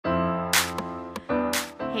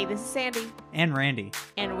Hey, this is Sandy, And Randy.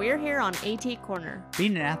 and we're here on AT Corner.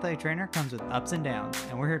 Being an athletic trainer comes with ups and downs,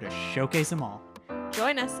 and we're here to showcase them all.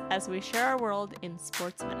 Join us as we share our world in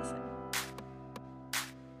sports medicine.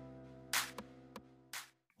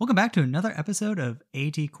 Welcome back to another episode of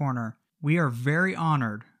AT Corner. We are very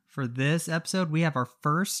honored. For this episode, we have our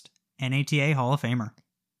first NATA Hall of Famer.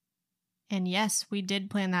 And yes, we did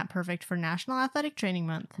plan that perfect for National Athletic Training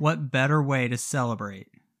Month. What better way to celebrate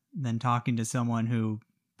than talking to someone who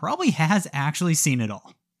probably has actually seen it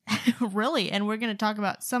all? Really, and we're going to talk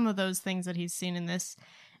about some of those things that he's seen in this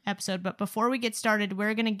episode. But before we get started,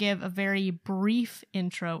 we're going to give a very brief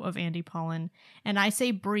intro of Andy Pollin. And I say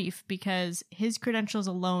brief because his credentials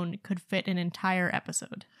alone could fit an entire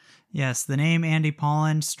episode. Yes, the name Andy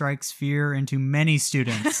Pollin strikes fear into many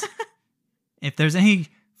students. If there's any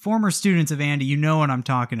former students of Andy, you know what I'm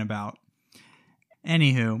talking about.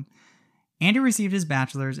 Anywho, Andy received his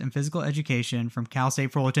bachelor's in physical education from Cal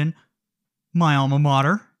State Fullerton, my alma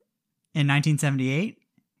mater, in 1978.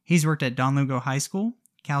 He's worked at Don Lugo High School,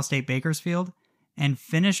 Cal State Bakersfield, and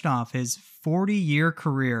finished off his 40-year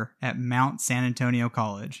career at Mount San Antonio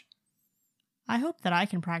College. I hope that I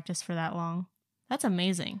can practice for that long. That's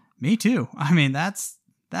amazing. Me too. I mean, that's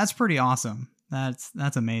pretty awesome. That's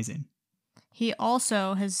amazing. He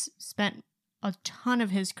also has spent a ton of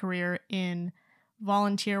his career in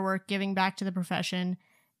volunteer work, giving back to the profession.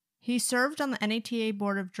 He served on the NATA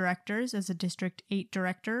Board of Directors as a District 8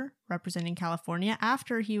 director representing California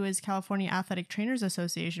after he was California Athletic Trainers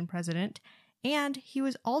Association president, and he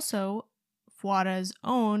was also FWADA's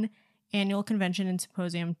own annual convention and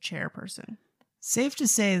symposium chairperson. Safe to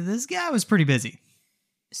say this guy was pretty busy.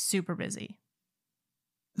 Super busy.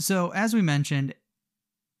 So, as we mentioned,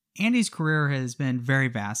 Andy's career has been very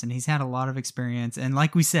vast and he's had a lot of experience. And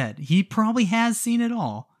like we said, he probably has seen it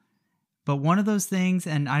all. But one of those things,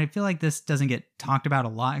 and I feel like this doesn't get talked about a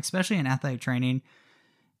lot, especially in athletic training,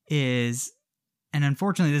 is, and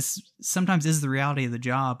unfortunately this sometimes is the reality of the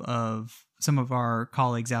job of some of our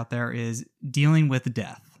colleagues out there, is dealing with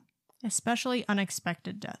death. Especially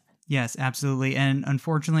unexpected death. Yes, absolutely. And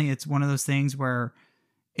unfortunately, it's one of those things where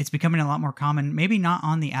it's becoming a lot more common, maybe not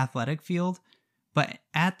on the athletic field, but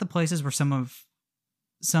at the places where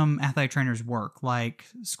some athletic trainers work, like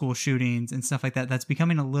school shootings and stuff like that, that's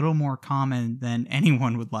becoming a little more common than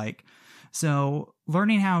anyone would like. So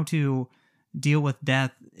learning how to deal with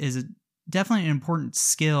death is definitely an important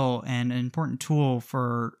skill and an important tool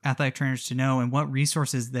for athletic trainers to know, and what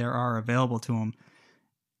resources there are available to them.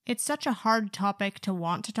 It's such a hard topic to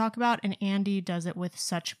want to talk about, and Andy does it with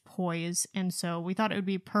such poise. And so we thought it would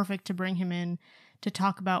be perfect to bring him in to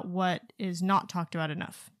talk about what is not talked about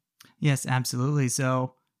enough. Yes, absolutely.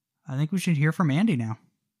 So I think we should hear from Andy now.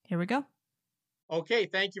 Here we go. Okay,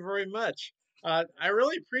 thank you very much. I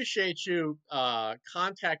really appreciate you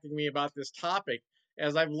contacting me about this topic.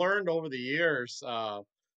 As I've learned over the years, the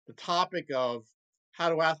topic of how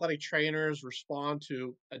do athletic trainers respond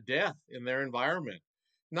to a death in their environment,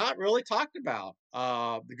 not really talked about.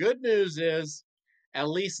 The good news is, at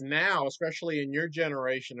least now, especially in your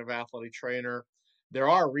generation of athletic trainer, there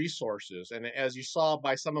are resources. And as you saw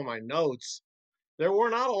by some of my notes, there were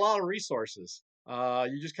not a lot of resources.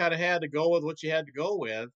 You just kind of had to go with what you had to go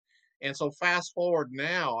with. And so fast forward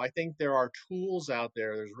now, I think there are tools out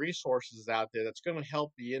there, there's resources out there that's going to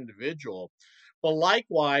help the individual. But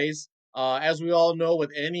likewise, as we all know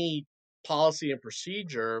with any policy and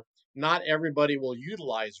procedure, not everybody will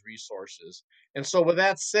utilize resources. And so with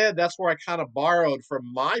that said, that's where I kind of borrowed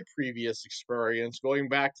from my previous experience going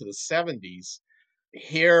back to the 70s.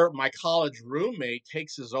 Here, my college roommate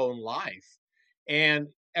takes his own life. And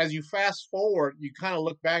as you fast forward, you kind of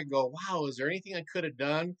look back and go, wow, is there anything I could have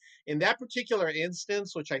done? In that particular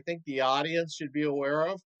instance, which I think the audience should be aware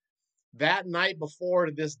of, that night before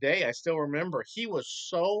to this day, I still remember, he was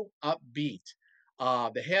so upbeat.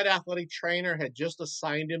 The head athletic trainer had just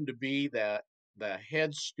assigned him to be the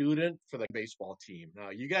head student for the baseball team.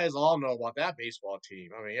 Now, you guys all know about that baseball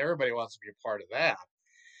team. I mean, everybody wants to be a part of that.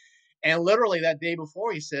 And literally that day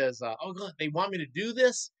before, he says, oh, God, they want me to do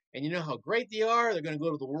this. And you know how great they are. They're going to go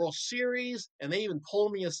to the World Series. And they even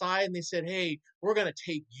pulled me aside and they said, hey, we're going to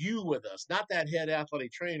take you with us. Not that head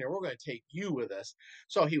athletic trainer. We're going to take you with us.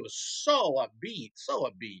 So he was so upbeat, so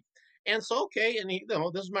upbeat. And so, okay. And he,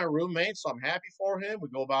 this is my roommate. So I'm happy for him. We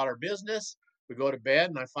go about our business. We go to bed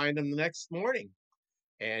and I find him the next morning.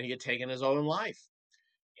 And he had taken his own life.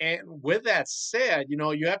 And with that said,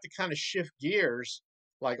 you have to kind of shift gears.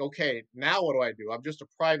 Like, okay, now what do I do? I'm just a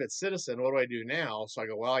private citizen. What do I do now? So I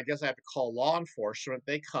go, well, I guess I have to call law enforcement.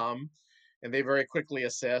 They come and they very quickly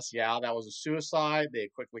assess, yeah, that was a suicide. They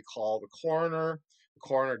quickly call the coroner. The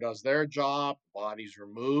coroner does their job, body's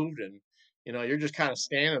removed, and you're just kind of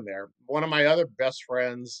standing there. One of my other best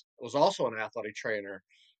friends was also an athletic trainer,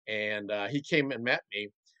 and he came and met me.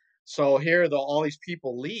 So here, all these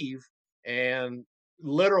people leave, and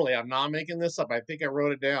literally, I'm not making this up. I think I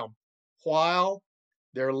wrote it down. While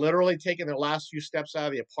they're literally taking their last few steps out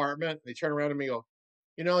of the apartment, they turn around to me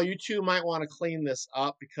and go, you two might want to clean this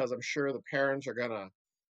up because I'm sure the parents are going to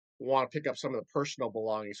want to pick up some of the personal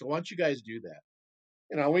belongings. So why don't you guys do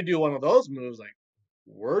that? We do one of those moves like,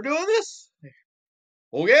 we're doing this?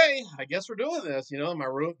 Okay, I guess we're doing this. My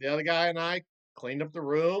room, the other guy and I cleaned up the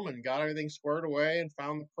room and got everything squared away and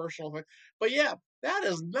found the personal thing. But yeah, that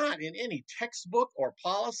is not in any textbook or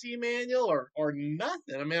policy manual or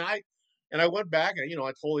nothing. I mean, I went back and,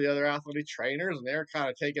 I told the other athletic trainers and they're kind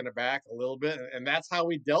of taken aback a little bit. And that's how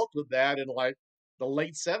we dealt with that in like the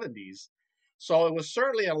late 70s. So it was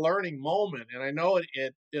certainly a learning moment. And I know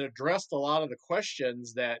it addressed a lot of the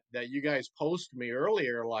questions that you guys posed to me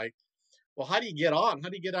earlier, like, well, how do you get on? How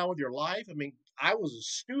do you get on with your life? I mean, I was a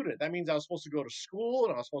student. That means I was supposed to go to school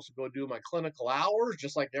and I was supposed to go do my clinical hours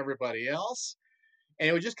just like everybody else. And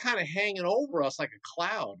it was just kind of hanging over us like a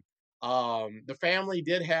cloud. The family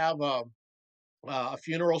did have a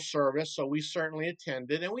funeral service, so we certainly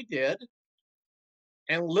attended, and we did.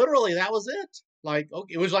 And literally, that was it. Like,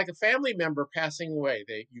 okay, it was like a family member passing away.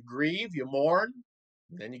 You grieve, you mourn,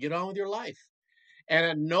 then you get on with your life. And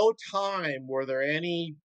at no time were there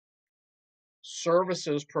any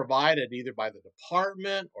services provided either by the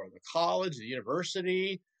department or the college, the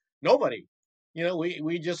university. Nobody.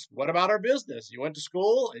 We just went about our business. You went to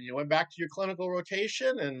school and you went back to your clinical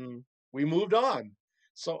rotation and we moved on.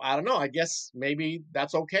 So I don't know. I guess maybe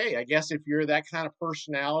that's okay. I guess if you're that kind of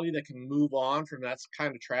personality that can move on from that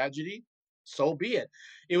kind of tragedy, so be it.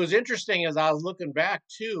 It was interesting as I was looking back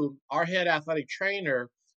too, our head athletic trainer,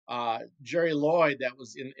 Jerry Lloyd, that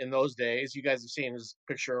was in those days. You guys have seen his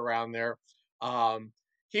picture around there.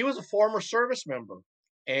 He was a former service member,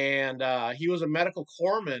 and he was a medical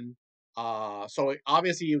corpsman. So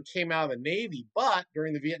obviously he came out of the Navy, but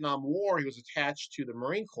during the Vietnam War, he was attached to the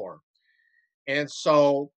Marine Corps. And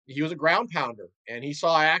so he was a ground pounder, and he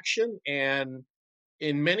saw action. And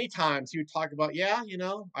in many times he would talk about, yeah,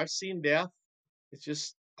 I've seen death. It's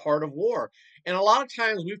just part of war. And a lot of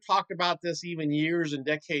times we've talked about this even years and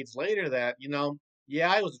decades later that,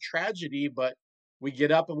 yeah, it was a tragedy, but we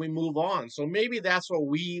get up and we move on. So maybe that's what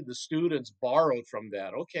we, the students, borrowed from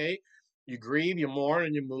that. Okay, you grieve, you mourn,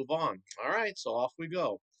 and you move on. All right, so off we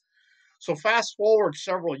go. So fast forward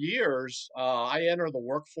several years, I enter the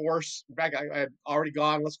workforce. In fact, I had already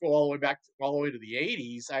gone, let's go all the way back, all the way to the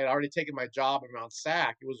 80s. I had already taken my job at Mount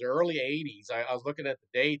SAC. It was the early 80s. I was looking at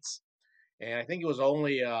the dates, and I think it was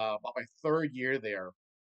only about my third year there.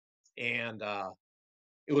 And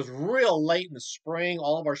it was real late in the spring.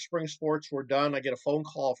 All of our spring sports were done. I get a phone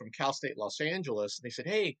call from Cal State Los Angeles. And they said,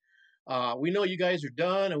 hey, we know you guys are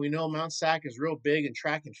done, and we know Mount SAC is real big in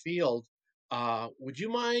track and field. Would you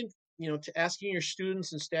mind, asking your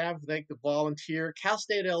students and staff if they could volunteer? Cal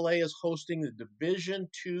State LA is hosting the Division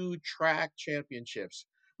II track championships.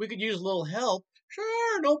 We could use a little help.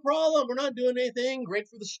 Sure, no problem. We're not doing anything. Great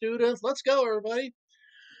for the students. Let's go, everybody.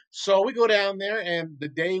 So we go down there, and the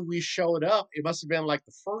day we showed up, it must have been like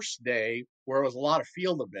the first day where it was a lot of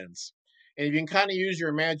field events. And if you can kind of use your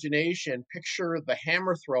imagination, picture the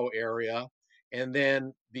hammer throw area, and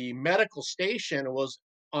then the medical station was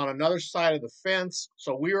on another side of the fence.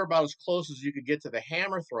 So we were about as close as you could get to the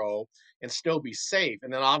hammer throw and still be safe.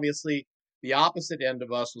 And then obviously the opposite end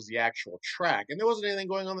of us was the actual track, and there wasn't anything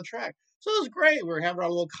going on the track. So it was great. We were having our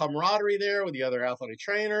little camaraderie there with the other athletic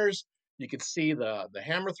trainers. You could see the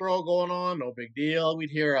hammer throw going on, no big deal.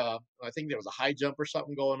 We'd hear, I think there was a high jump or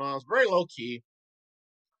something going on. It was very low key.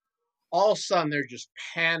 All of a sudden, there's just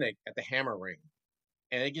panic at the hammer ring.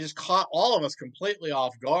 And it just caught all of us completely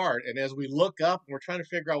off guard. And as we look up and we're trying to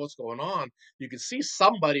figure out what's going on, you can see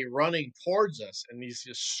somebody running towards us. And he's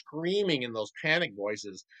just screaming in those panic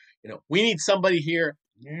voices, we need somebody here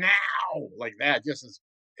now, like that, just as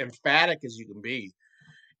emphatic as you can be.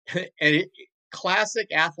 And classic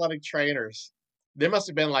athletic trainers. There must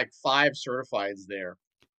have been like 5 certifieds there.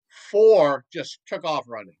 4 just took off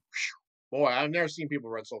running. Boy, I've never seen people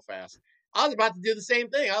run so fast. I was about to do the same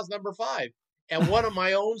thing. I was number 5. And one of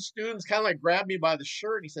my own students kind of like grabbed me by the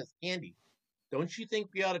shirt. And he says, Andy, don't you think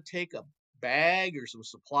we ought to take a bag or some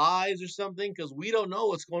supplies or something? Because we don't know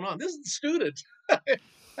what's going on. This is the student.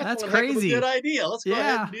 That's crazy. Good idea. Let's go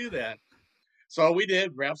ahead and do that. So we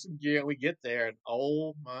did grab some gear, and we get there, and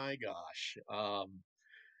oh my gosh.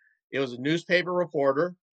 It was a newspaper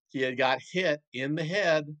reporter. He had got hit in the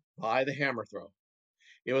head by the hammer throw.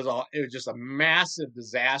 It was just a massive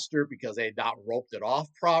disaster because they had not roped it off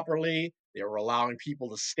properly. They were allowing people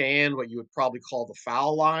to stand what you would probably call the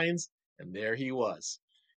foul lines, and there he was,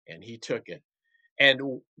 and he took it. And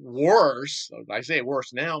worse, I say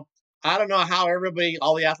worse now, I don't know how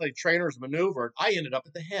all the athletic trainers maneuvered. I ended up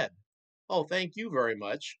at the head. Oh, thank you very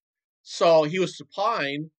much. So he was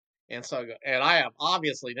supine, and I have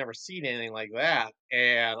obviously never seen anything like that.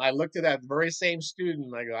 And I looked at that very same student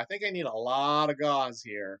and I go, I think I need a lot of gauze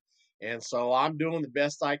here. And so I'm doing the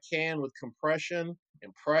best I can with compression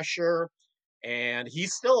and pressure. And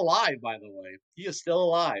he's still alive, by the way. He is still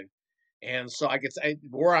alive. And so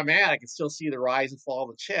where I'm at, I can still see the rise and fall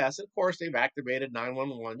of the chest. And of course, they've activated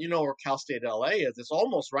 911. You know where Cal State LA is. It's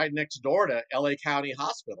almost right next door to LA County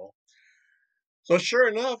Hospital. So sure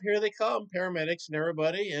enough, here they come, paramedics and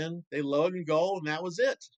everybody, and they load and go, and that was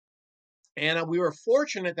it. And we were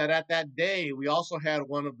fortunate that at that day, we also had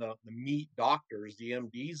one of the meat doctors, the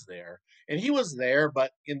MDs there. And he was there,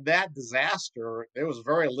 but in that disaster, there was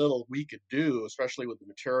very little we could do, especially with the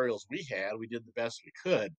materials we had. We did the best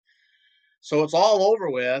we could. So it's all over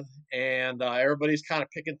with, and everybody's kind of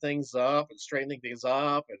picking things up and straightening things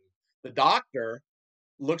up. And the doctor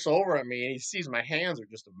looks over at me and he sees my hands are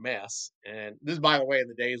just a mess. And this is, by the way, in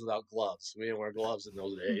the days without gloves. We didn't wear gloves in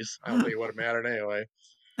those days. I don't think it would have mattered anyway.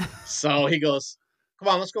 So he goes, come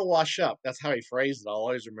on, let's go wash up. That's how he phrased it. I'll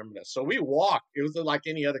always remember that. So we walked. It was like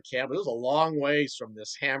any other camp. It was a long ways from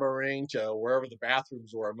this hammering to wherever the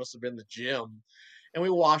bathrooms were. It must have been the gym. And we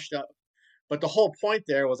washed up. But the whole point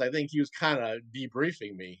there was, I think he was kind of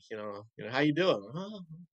debriefing me. How you doing? Oh,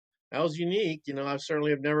 that was unique. I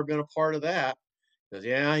certainly have never been a part of that. He goes,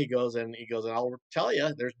 yeah. He goes, and I'll tell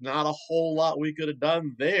you, there's not a whole lot we could have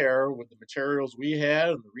done there with the materials we had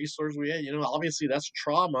and the resources we had. Obviously that's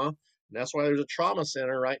trauma, and that's why there's a trauma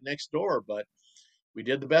center right next door. But we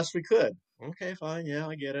did the best we could. Okay, fine. Yeah,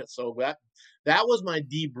 I get it. So that was my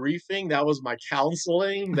debriefing. That was my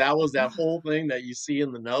counseling. That was that whole thing that you see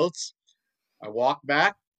in the notes. I walked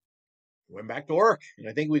back, went back to work. And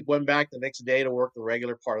I think we went back the next day to work the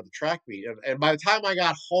regular part of the track meet. And by the time I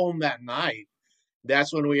got home that night,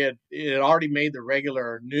 that's when it had already made the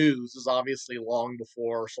regular news. This is obviously long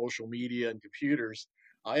before social media and computers.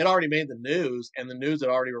 It already made the news, and the news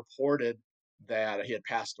had already reported that he had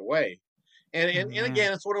passed away. And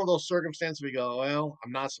again, it's one of those circumstances we go, well,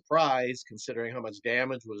 I'm not surprised considering how much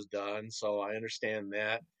damage was done. So I understand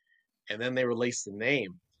that. And then they released the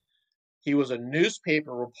name. He was a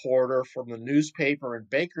newspaper reporter from the newspaper in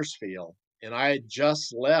Bakersfield, and I had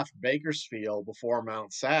just left Bakersfield before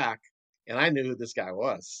Mount Sac, and I knew who this guy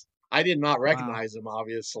was. I did not recognize him,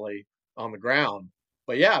 obviously, on the ground.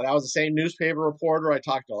 But yeah, that was the same newspaper reporter I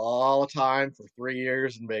talked to all the time for 3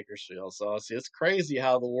 years in Bakersfield. So it's crazy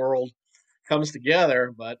how the world comes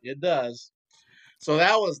together, but it does. So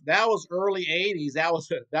that was early 80s. That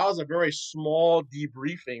was a very small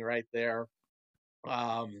debriefing right there.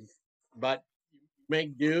 But you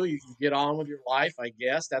make do, you get on with your life, I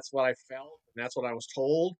guess. That's what I felt, and that's what I was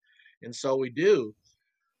told. And so we do.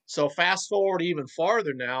 So fast forward even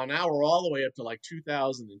farther now we're all the way up to like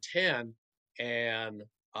 2010. And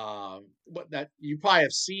that you probably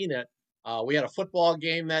have seen it. We had a football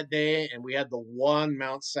game that day, and we had the one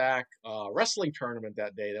Mount Sac wrestling tournament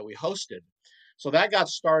that day that we hosted. So that got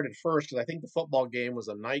started first because I think the football game was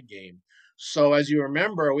a night game. So as you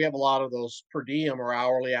remember, we have a lot of those per diem or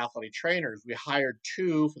hourly athletic trainers. We hired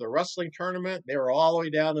 2 for the wrestling tournament. They were all the way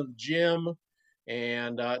down in the gym,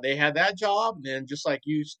 and they had that job. And then just like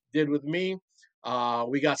you did with me,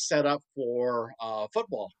 we got set up for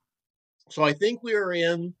football. So I think we were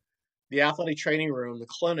in the athletic training room, the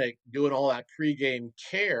clinic, doing all that pregame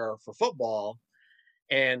care for football.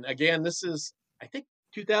 And again, this is, I think,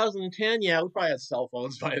 2010. Yeah, we probably had cell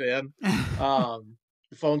phones by then.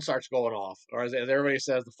 The phone starts going off, or as everybody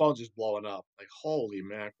says, the phone's just blowing up. Like, holy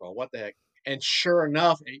mackerel, what the heck? And sure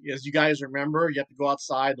enough, as you guys remember, you have to go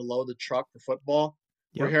outside to load the truck for football.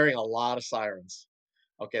 Yep. We're hearing a lot of sirens.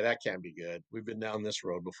 Okay, that can't be good. We've been down this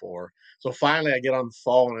road before. So finally I get on the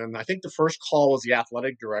phone, and I think the first call was the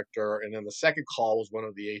athletic director, and then the second call was one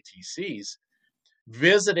of the ATCs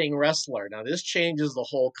visiting wrestler. Now this changes the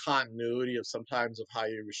whole continuity of sometimes of how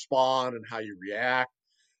you respond and how you react.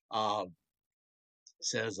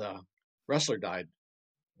 Says wrestler died.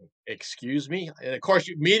 Excuse me? And of course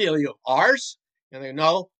you immediately go, ours? And they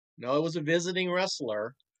no, it was a visiting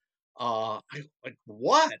wrestler. I like,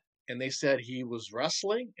 what? And they said he was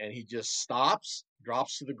wrestling and he just stops,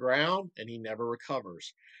 drops to the ground, and he never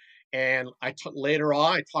recovers. And later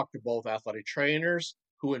on, I talked to both athletic trainers,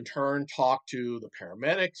 who in turn talked to the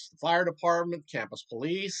paramedics, the fire department, campus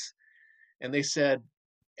police, and they said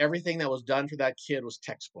everything that was done for that kid was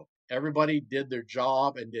textbook. Everybody did their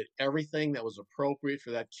job and did everything that was appropriate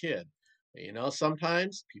for that kid. You know,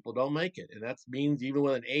 sometimes people don't make it, and that means even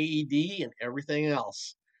with an AED and everything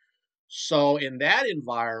else. So in that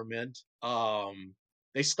environment,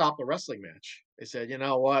 they stopped the wrestling match. They said, you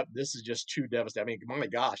know what, this is just too devastating. I mean, my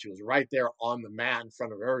gosh, it was right there on the mat in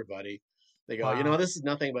front of everybody. They go, you know, Wow. this is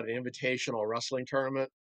nothing but an invitational wrestling tournament.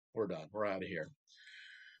 We're done. We're out of here.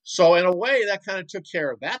 So in a way, that kind of took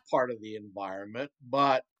care of that part of the environment.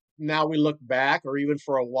 But now we look back, or even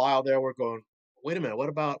for a while there, we're going, wait a minute, what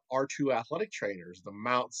about our two athletic trainers, the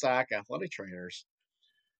Mount SAC athletic trainers?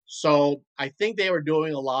 So I think they were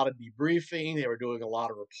doing a lot of debriefing. They were doing a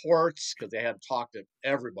lot of reports because they had to talk to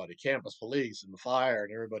everybody, campus police and the fire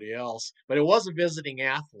and everybody else. But it was a visiting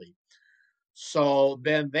athlete. So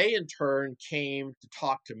then they in turn came to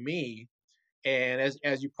talk to me. And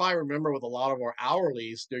as you probably remember with a lot of our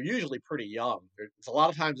hourlies, they're usually pretty young. It's a lot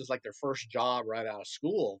of times it's like their first job right out of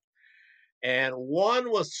school. And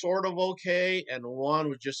one was sort of okay, and one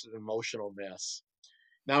was just an emotional mess.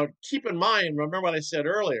 Now, keep in mind, remember what I said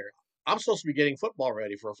earlier. I'm supposed to be getting football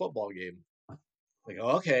ready for a football game. I go,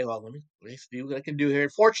 okay, well, let me see what I can do here.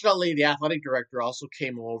 Fortunately, the athletic director also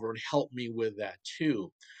came over and helped me with that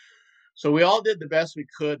too. So we all did the best we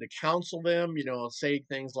could to counsel them, you know, say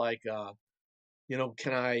things like, you know,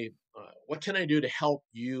 what can I do to help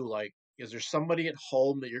you? Like, is there somebody at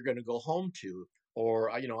home that you're going to go home to?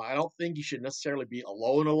 Or, you know, I don't think you should necessarily be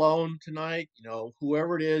alone tonight. You know,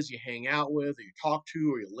 whoever it is you hang out with or you talk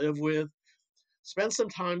to or you live with, spend some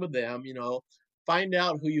time with them, you know, find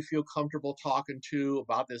out who you feel comfortable talking to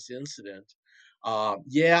about this incident.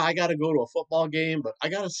 Yeah, I got to go to a football game, but I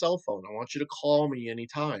got a cell phone. I want you to call me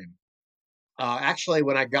anytime. Actually,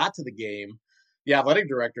 when I got to the game, the athletic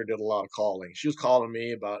director did a lot of calling. She was calling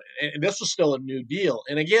me about, and this was still a new deal.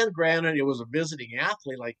 And again, granted, it was a visiting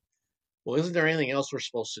athlete. Like, well, isn't there anything else we're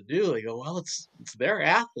supposed to do? They go, well, it's their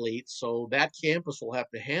athlete, so that campus will have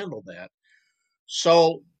to handle that.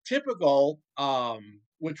 So typical,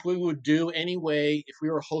 which we would do anyway if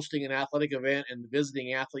we were hosting an athletic event and the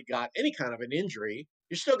visiting athlete got any kind of an injury,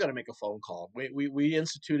 you're still going to make a phone call. We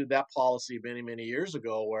instituted that policy many years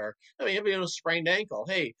ago where, I mean, if you have a sprained ankle,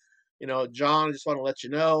 hey, you know, John, I just want to let you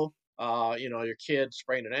know, you know, your kid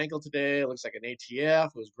sprained an ankle today. It looks like an ATF.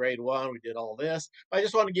 It was grade 1. We did all this. But I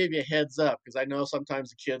just want to give you a heads up because I know sometimes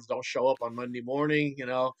the kids don't show up on Monday morning, you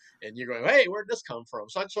know, and you're going, hey, where'd this come from?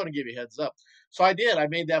 So I just want to give you a heads up. So I did. I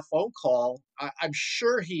made that phone call. I'm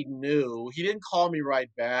sure he knew. He didn't call me right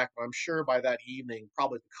back, but I'm sure by that evening,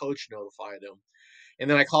 probably the coach notified him. And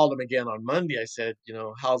then I called him again on Monday. I said, you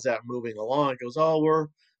know, how's that moving along? He goes, oh, we're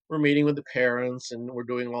meeting with the parents and we're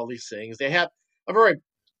doing all these things. They had a very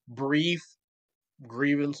brief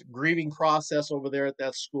grieving process over there at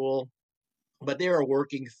that school, but they were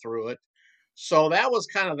working through it. So that was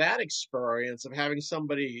kind of that experience of having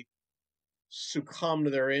somebody succumb to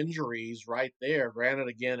their injuries right there. Granted,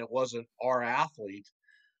 again, it wasn't our athlete,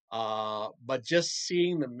 but just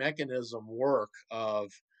seeing the mechanism work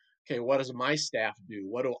of, okay, what does my staff do?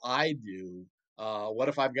 What do I do? What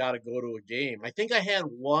if I've got to go to a game? I think I had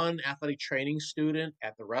one athletic training student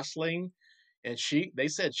at the wrestling, and they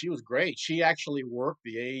said she was great. She actually worked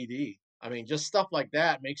the AED. I mean, just stuff like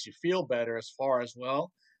that makes you feel better as far as,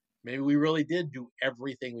 well, maybe we really did do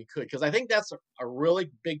everything we could. Because I think that's a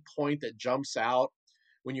really big point that jumps out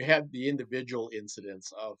when you have the individual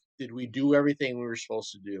incidents of, did we do everything we were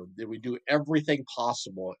supposed to do? Did we do everything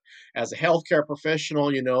possible? As a healthcare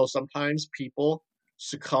professional, you know, sometimes people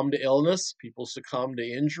succumb to illness, people succumb to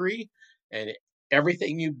injury, and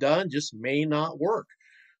everything you've done just may not work.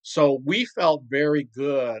 So we felt very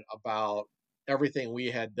good about everything we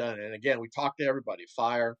had done. And again, we talked to everybody,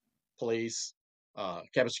 fire, police,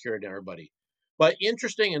 campus security, and everybody. But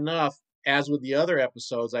interesting enough, as with the other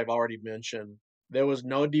episodes I've already mentioned, there was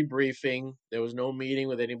no debriefing. There was no meeting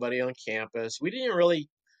with anybody on campus. We didn't really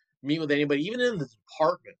meet with anybody, even in the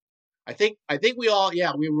department. I think we all,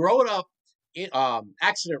 yeah, we wrote up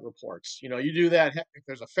accident reports. You know, you do that. If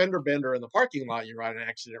there's a fender bender in the parking lot, you write an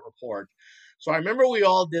accident report. So I remember we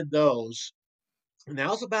all did those, and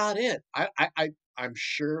that was about it. I'm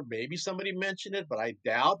sure maybe somebody mentioned it, but I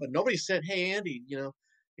doubt. But nobody said, "Hey, Andy, you know,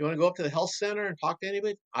 you want to go up to the health center and talk to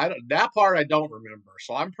anybody?" That part I don't remember.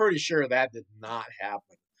 So I'm pretty sure that did not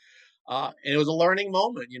happen. And it was a learning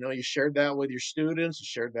moment. You know, you shared that with your students, you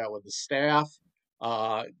shared that with the staff.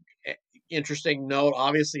 Uh, Interesting note,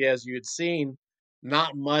 obviously, as you had seen,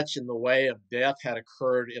 not much in the way of death had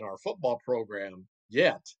occurred in our football program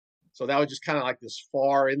yet. So that was just kind of like this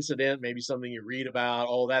far incident, maybe something you read about.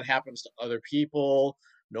 Oh, that happens to other people.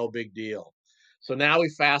 No big deal. So now we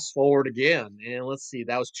fast forward again, and let's see,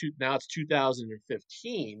 now it's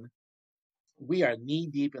 2015. We are knee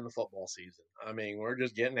deep in the football season. I mean, we're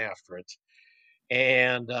just getting after it.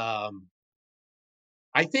 And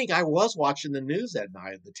I think I was watching the news that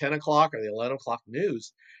night, the 10 o'clock or the 11 o'clock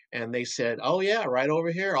news, and they said, oh, yeah, right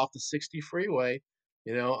over here off the 60 freeway,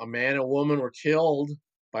 a man and woman were killed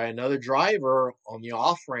by another driver on the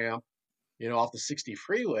off ramp, off the 60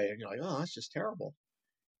 freeway. And you're like, oh, that's just terrible.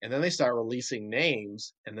 And then they start releasing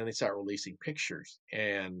names, and then they start releasing pictures.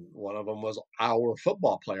 And one of them was our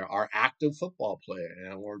football player, our active football player.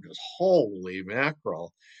 And we're just, holy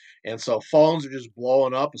mackerel. And so phones are just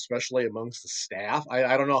blowing up, especially amongst the staff.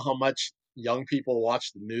 I don't know how much young people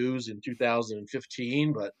watch the news in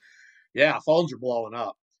 2015, but yeah, phones are blowing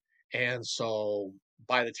up. And so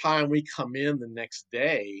by the time we come in the next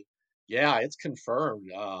day, yeah, it's confirmed.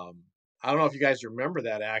 I don't know if you guys remember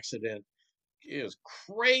that accident. It was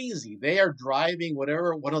crazy. They are driving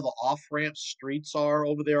whatever one of the off-ramp streets are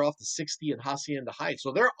over there off the 60 and Hacienda Heights.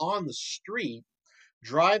 So they're on the street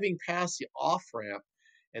driving past the off-ramp,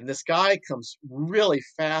 and this guy comes really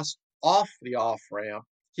fast off the off-ramp.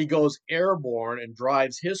 He goes airborne and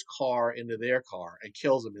drives his car into their car and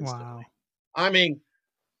kills them instantly. Wow. I mean,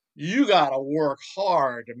 you got to work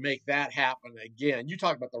hard to make that happen again. You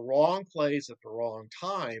talk about the wrong place at the wrong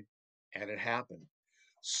time, and it happened.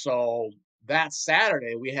 So that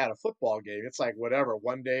Saturday, we had a football game. It's like whatever,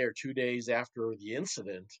 1 day or 2 days after the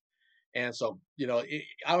incident. And so, I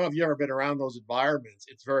don't know if you've ever been around those environments.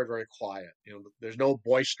 It's very, very quiet. There's no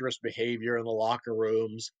boisterous behavior in the locker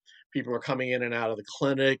rooms. People are coming in and out of the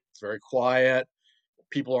clinic. It's very quiet.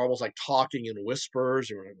 People are almost like talking in whispers.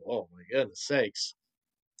 You're like, oh, my goodness sakes.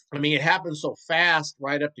 I mean, it happened so fast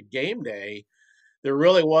right up to game day. There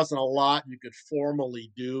really wasn't a lot you could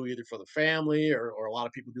formally do either for the family or a lot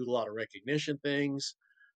of people do a lot of recognition things.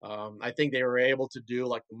 I think they were able to do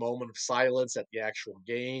like the moment of silence at the actual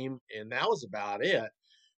game, and that was about it.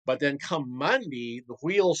 But then come Monday, the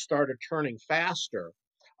wheels started turning faster.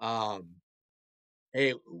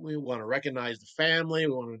 Hey, we want to recognize the family.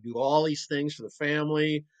 We want to do all these things for the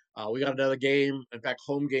family. We got another game, in fact,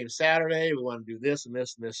 home game Saturday. We want to do this and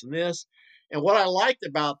this and this and this. And what I liked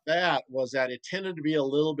about that was that it tended to be a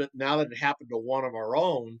little bit, now that it happened to one of our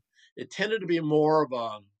own, it tended to be more of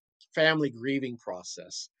a family grieving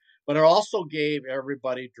process. But it also gave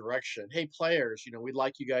everybody direction. Hey, players, we'd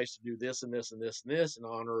like you guys to do this and this and this and this in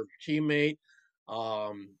honor of your teammate.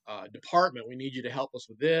 Department, we need you to help us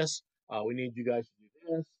with this. We need you guys to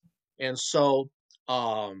do this. And so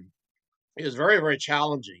it was very, very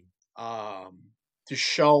challenging to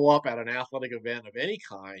show up at an athletic event of any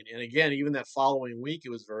kind. And again, even that following week, it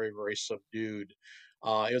was very, very subdued.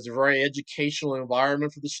 It was a very educational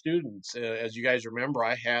environment for the students. As you guys remember,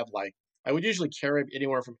 I would usually carry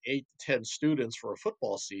anywhere from 8 to 10 students for a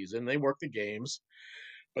football season. They worked the games,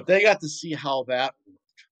 but they got to see how that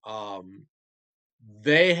worked.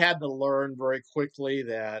 They had to learn very quickly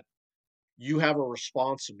that you have a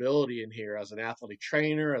responsibility in here as an athletic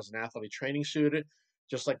trainer, as an athletic training student,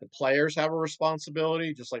 just like the players have a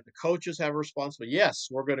responsibility, just like the coaches have a responsibility. Yes,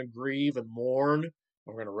 we're going to grieve and mourn.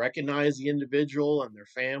 We're going to recognize the individual and their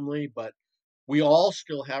family, but we all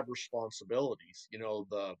still have responsibilities.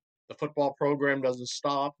 The football program doesn't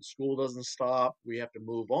stop. The school doesn't stop. We have to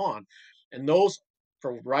move on. And those,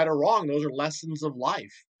 for right or wrong, those are lessons of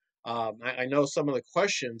life. I know some of the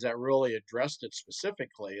questions that really addressed it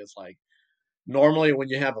specifically is like, normally when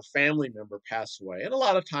you have a family member pass away, and a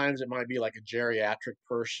lot of times it might be like a geriatric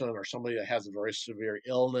person or somebody that has a very severe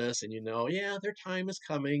illness, and yeah, their time is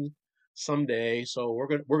coming someday, so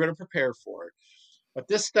we're gonna prepare for it. But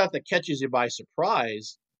this stuff that catches you by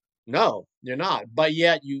surprise, no, you're not. But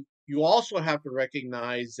yet you also have to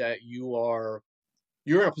recognize that you're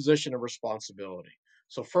in a position of responsibility.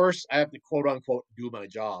 So first, I have to quote unquote do my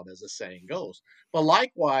job, as the saying goes. But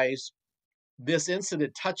likewise, this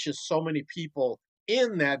incident touches so many people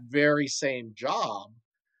in that very same job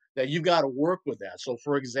that you've got to work with that. So,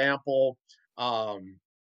 for example,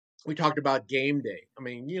 we talked about game day. I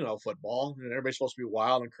mean, football, and everybody's supposed to be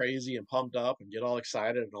wild and crazy and pumped up and get all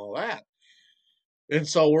excited and all that. And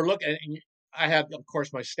so we're looking, and I had, of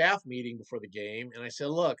course, my staff meeting before the game. And I said,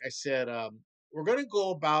 look, we're going to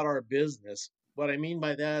go about our business. What I mean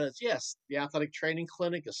by that is, yes, the athletic training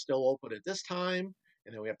clinic is still open at this time.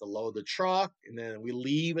 And then we have to load the truck, and then we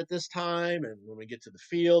leave at this time. And when we get to the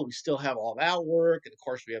field, we still have all that work. And of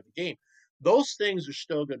course, we have the game. Those things are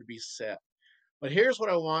still going to be set. But here's what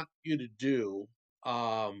I want you to do.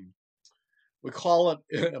 We call it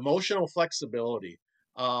emotional flexibility.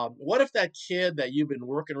 What if that kid that you've been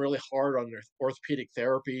working really hard on their orthopedic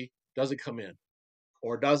therapy doesn't come in?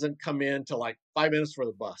 or doesn't come in till like 5 minutes for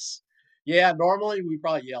the bus. Yeah, normally we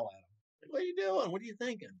probably yell at him. What are you doing? What are you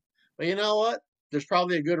thinking? But you know what? There's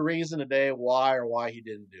probably a good reason today why he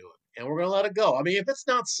didn't do it. And we're going to let it go. I mean, if it's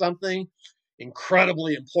not something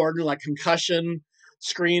incredibly important like concussion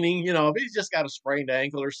screening, if he's just got a sprained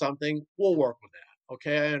ankle or something, we'll work with that.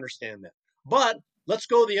 Okay, I understand that. But let's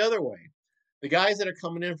go the other way. The guys that are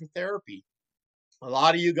coming in for therapy, a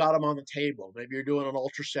lot of you got them on the table. Maybe you're doing an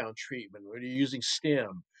ultrasound treatment, or you're using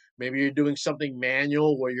stim. Maybe you're doing something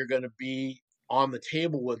manual where you're going to be on the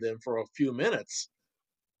table with them for a few minutes.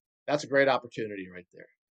 That's a great opportunity right there.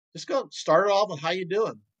 Just go start it off with how you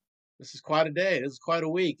doing. This is quite a day. This is quite a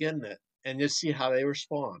week, isn't it? And just see how they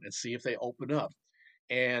respond and see if they open up.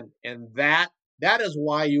 And that is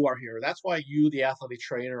why you are here. That's why you, the athletic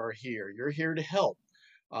trainer, are here. You're here to help.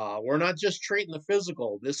 We're not just treating the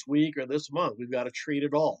physical this week or this month. We've got to treat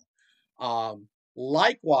it all.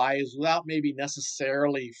 Likewise, without maybe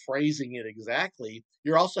necessarily phrasing it exactly,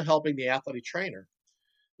 you're also helping the athletic trainer,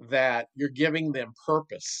 that you're giving them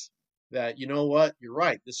purpose, that, you know what, you're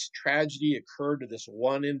right, this tragedy occurred to this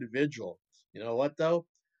one individual. You know what, though?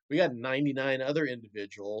 We got 99 other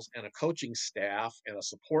individuals and a coaching staff and a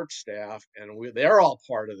support staff, and they're all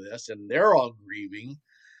part of this, and they're all grieving.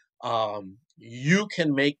 You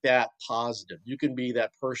can make that positive. You can be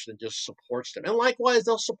that person that just supports them. And likewise,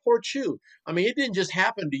 they'll support you. I mean, it didn't just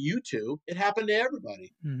happen to you two. It happened to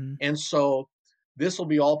everybody. Mm-hmm. And so this will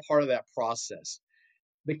be all part of that process.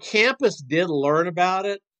 The campus did learn about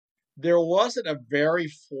it. There wasn't a very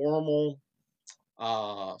formal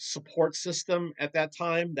support system at that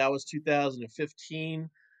time. That was 2015.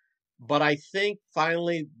 But I think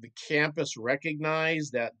finally the campus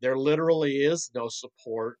recognized that there literally is no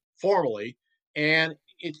support formally. And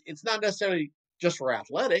it's not necessarily just for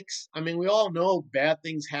athletics. I mean, we all know bad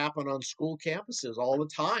things happen on school campuses all the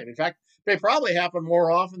time. In fact, they probably happen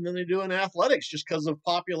more often than they do in athletics just because of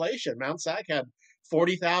population. Mount Sac had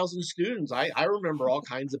 40,000 students. I remember all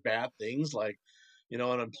kinds of bad things like,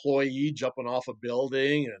 an employee jumping off a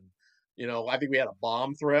building, and, I think we had a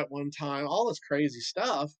bomb threat one time, all this crazy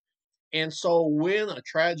stuff. And so when a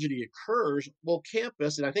tragedy occurs, well,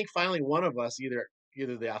 campus, and I think finally one of us, either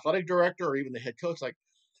the athletic director or even the head coach, like,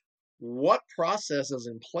 what process is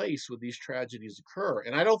in place when these tragedies occur?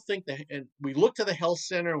 And I don't think and we look to the health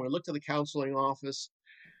center and we look to the counseling office.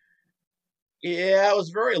 Yeah, it was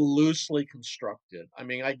very loosely constructed. I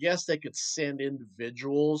mean, I guess they could send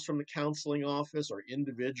individuals from the counseling office or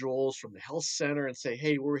individuals from the health center and say,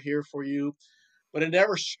 hey, we're here for you. But it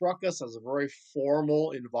never struck us as a very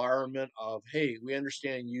formal environment of, hey, we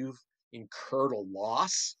understand you've incurred a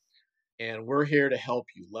loss and we're here to help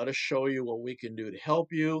you. Let us show you what we can do to help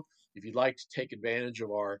you. If you'd like to take advantage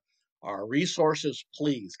of our resources,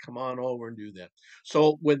 please come on over and do that.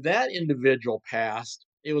 So when that individual passed,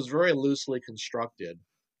 it was very loosely constructed.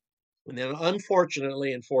 And then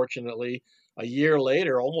unfortunately, a year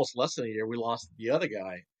later, almost less than a year, we lost the other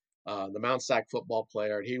guy, the Mount Sac football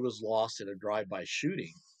player, and he was lost in a drive-by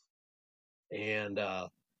shooting. And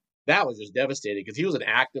that was just devastating because he was an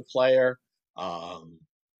active player,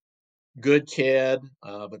 good kid,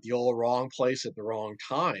 but the old wrong place at the wrong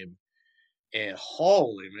time. And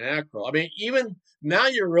holy mackerel. I mean, even now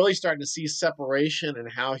you're really starting to see separation in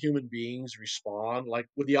how human beings respond. Like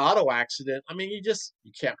with the auto accident, I mean, you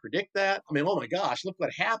can't predict that. I mean, oh my gosh, look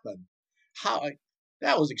what happened.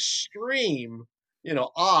 That was extreme,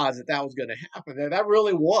 odds that was going to happen. That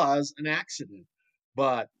really was an accident.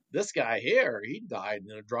 But this guy here, he died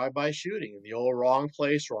in a drive-by shooting in the old wrong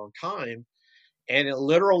place, wrong time. And it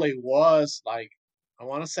literally was like, I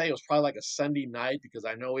want to say it was probably like a Sunday night because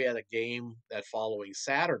I know we had a game that following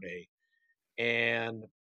Saturday. And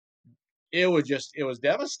it was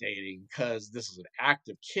devastating because this is an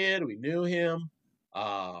active kid. We knew him.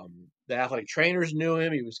 The athletic trainers knew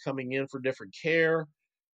him. He was coming in for different care.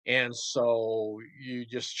 And so you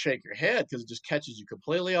just shake your head because it just catches you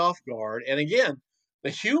completely off guard. And again, the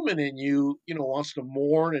human in you, wants to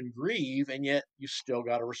mourn and grieve, and yet you still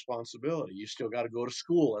got a responsibility. You still got to go to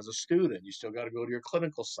school as a student. You still got to go to your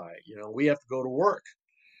clinical site. We have to go to work.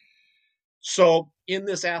 So in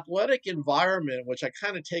this athletic environment, which I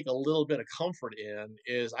kind of take a little bit of comfort in,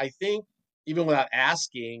 is I think even without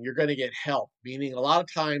asking, you're going to get help. Meaning a lot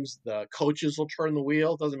of times the coaches will turn the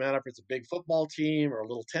wheel. It doesn't matter if it's a big football team or a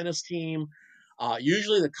little tennis team.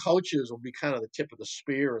 Usually the coaches will be kind of the tip of the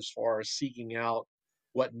spear as far as seeking out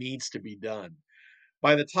what needs to be done.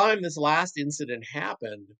 By the time this last incident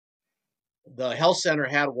happened, the health center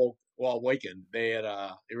had awakened. They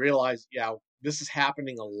realized, this is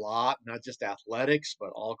happening a lot, not just athletics, but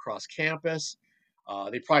all across campus.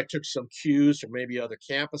 They probably took some cues from maybe other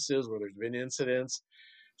campuses where there's been incidents.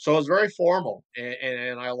 So it was very formal,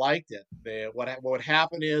 and I liked it. What would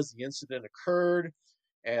happen is the incident occurred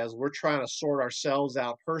as we're trying to sort ourselves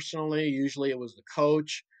out personally. Usually it was the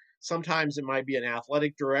coach. Sometimes it might be an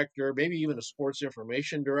athletic director, maybe even a sports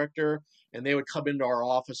information director, and they would come into our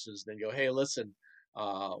offices and go, hey, listen,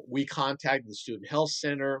 we contacted the Student Health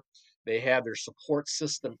Center. They have their support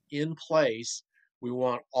system in place. We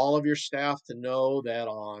want all of your staff to know that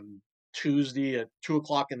on Tuesday at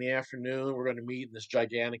 2:00 in the afternoon, we're going to meet in this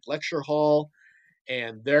gigantic lecture hall,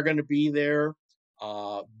 and they're going to be there.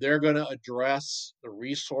 They're going to address the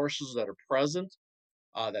resources that are present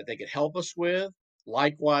that they can help us with.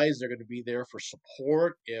 Likewise, they're going to be there for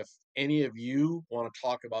support if any of you want to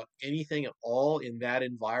talk about anything at all in that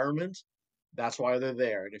environment. That's why they're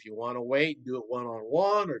there. And if you want to wait and do it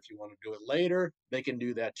one-on-one, or if you want to do it later, they can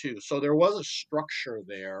do that too. So there was a structure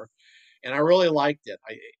there, and I really liked it.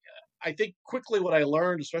 I think quickly what I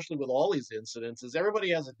learned, especially with all these incidents, is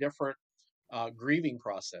everybody has a different grieving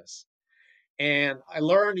process. And I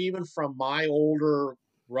learned even from my older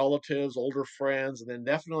relatives, older friends, and then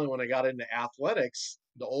definitely when I got into athletics,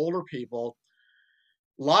 the older people,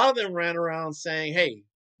 a lot of them ran around saying, hey,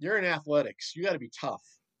 you're in athletics, you got to be tough.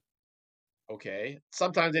 Okay.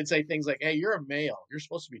 Sometimes they'd say things like, hey, you're a male, you're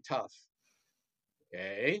supposed to be tough.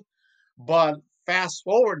 Okay. But fast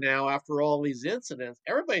forward now, after all these incidents,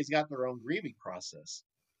 everybody's got their own grieving process.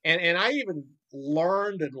 And I even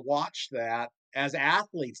learned and watched that as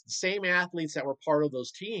athletes, the same athletes that were part of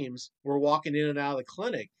those teams were walking in and out of the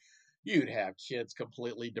clinic. You'd have kids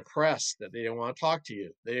completely depressed that they didn't want to talk to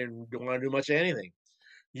you. They didn't want to do much of anything.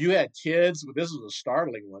 You had kids, this was a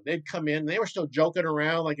startling one. They'd come in, they were still joking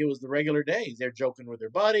around like it was the regular days. They're joking with their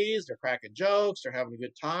buddies, they're cracking jokes, they're having a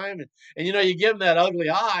good time. And you know, you give them that ugly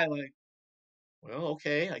eye, like, well,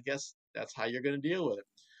 okay, I guess that's how you're going to deal with it.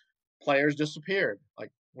 Players disappeared. Like,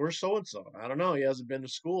 where's so-and-so? I don't know. He hasn't been to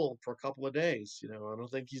school for a couple of days. You know, I don't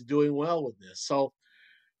think he's doing well with this. So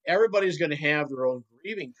everybody's going to have their own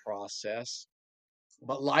grieving process.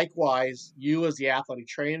 But likewise, you as the athletic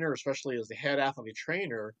trainer, especially as the head athletic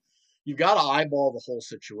trainer, you've got to eyeball the whole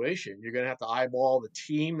situation. You're going to have to eyeball the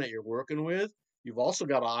team that you're working with. You've also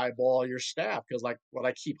got to eyeball your staff, because like what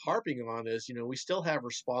I keep harping on is, you know, we still have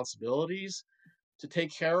responsibilities to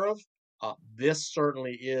take care of. This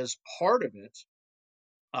certainly is part of it.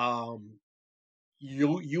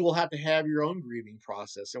 You will have to have your own grieving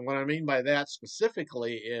process. And what I mean by that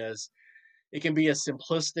specifically is it can be as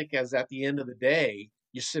simplistic as at the end of the day,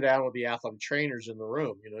 you sit down with the athletic trainers in the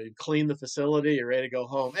room. You know, you clean the facility, you're ready to go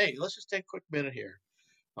home. Hey, let's just take a quick minute here.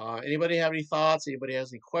 Anybody have any thoughts? Anybody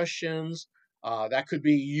has any questions? That could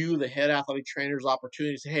be you, the head athletic trainer's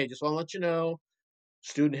opportunity to say, hey, just want to let you know,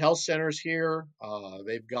 Student Health Centers here.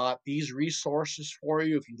 They've got these resources for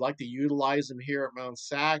you. If you'd like to utilize them here at Mount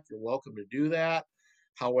SAC, you're welcome to do that.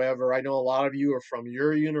 However, I know a lot of you are from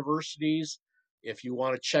your universities. If you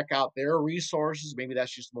want to check out their resources, maybe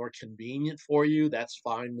that's just more convenient for you. That's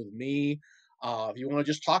fine with me. If you want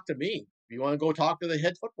to just talk to me, if you want to go talk to the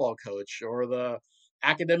head football coach or the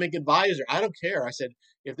academic advisor, I don't care. I said,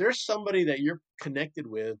 if there's somebody that you're connected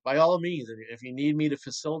with, by all means, and if you need me to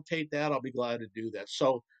facilitate that, I'll be glad to do that.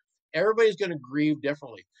 So everybody's going to grieve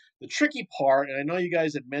differently. The tricky part, and I know you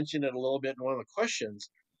guys had mentioned it a little bit in one of the questions,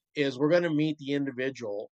 is we're going to meet the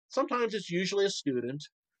individual. Sometimes it's usually a student,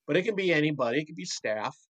 but it can be anybody. It can be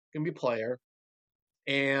staff, it can be player,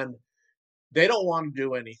 and they don't want to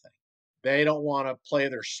do anything. They don't want to play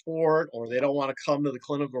their sport, or they don't want to come to the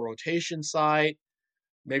clinical rotation site.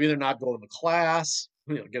 Maybe they're not going to class.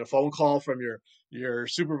 You know, get a phone call from your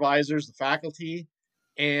supervisors, the faculty,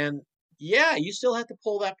 and yeah, you still have to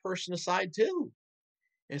pull that person aside too.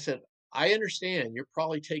 And said, I understand you're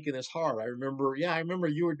probably taking this hard. I remember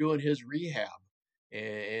you were doing his rehab,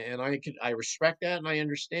 and I respect that and I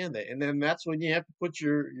understand that. And then that's when you have to put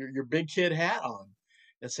your big kid hat on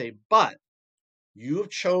and say, but you have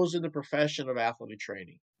chosen the profession of athletic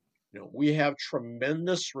training. You know, we have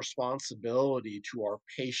tremendous responsibility to our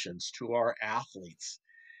patients, to our athletes.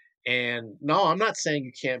 And no, I'm not saying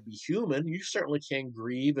you can't be human. You certainly can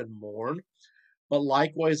grieve and mourn. But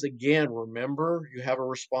likewise, again, remember, you have a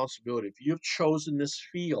responsibility. If you've chosen this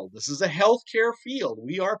field, this is a healthcare field.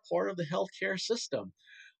 We are part of the healthcare system.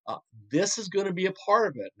 This is going to be a part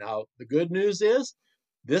of it. Now, the good news is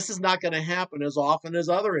this is not going to happen as often as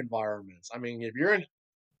other environments. I mean, if you're an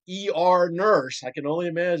ER nurse, I can only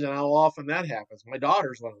imagine how often that happens. My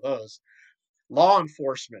daughter's one of those. Law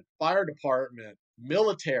enforcement, fire department,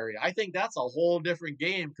 military. I think that's a whole different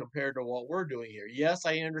game compared to what we're doing here. Yes,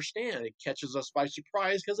 I understand. It catches us by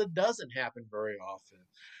surprise because it doesn't happen very often.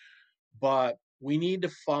 but we need to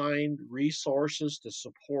find resources to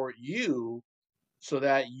support you so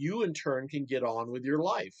that you in turn can get on with your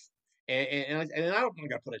life. And I don't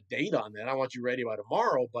think I put a date on that. I want you ready by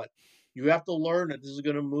tomorrow, but you have to learn that this is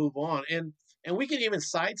going to move on. And we can even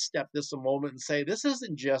sidestep this a moment and say this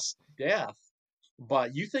isn't just death,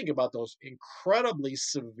 but you think about those incredibly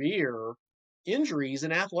severe injuries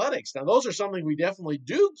in athletics. Now, those are something we definitely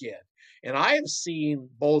do get. And I have seen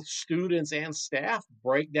both students and staff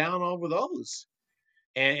break down over those.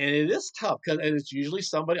 And it is tough because it's usually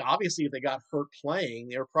somebody, obviously, if they got hurt playing,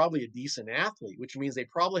 they were probably a decent athlete, which means they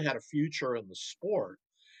probably had a future in the sport.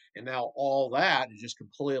 And now all that is just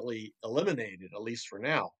completely eliminated, at least for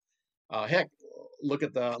now. Heck, look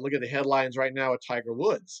at the headlines right now with Tiger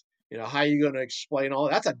Woods. How are you going to explain all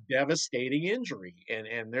that? That's a devastating injury,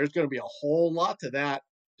 and there's going to be a whole lot to that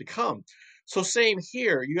to come. So same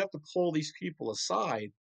here, you have to pull these people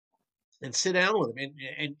aside and sit down with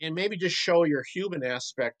them and maybe just show your human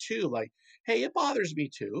aspect too. Like, hey, it bothers me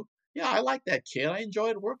too. Yeah, I like that kid. I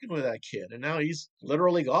enjoyed working with that kid, and now he's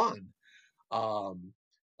literally gone. Um,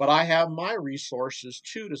 but I have my resources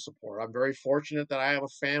too to support. I'm very fortunate that I have a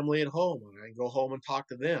family at home and I can go home and talk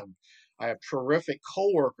to them. I have terrific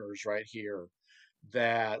coworkers right here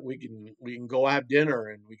that we can go have dinner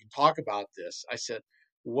and we can talk about this. I said,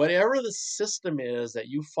 whatever the system is that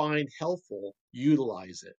you find helpful,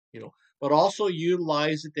 utilize it, but also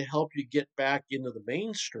utilize it to help you get back into the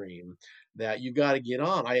mainstream that you got to get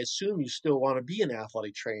on. I assume you still want to be an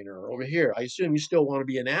athletic trainer over here. I assume you still want to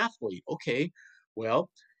be an athlete. Okay,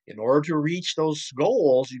 well, in order to reach those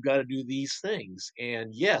goals, you've got to do these things.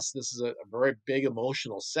 And yes, this is a very big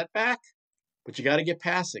emotional setback, but you got to get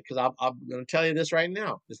past it because I'm going to tell you this right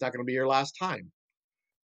now. It's not going to be your last time.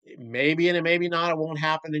 Maybe and it maybe not. It won't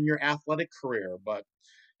happen in your athletic career, but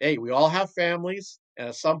hey, we all have families. And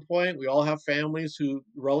at some point, we all have families who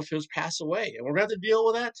relatives pass away, and we're going to have to deal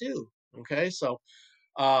with that too. Okay, so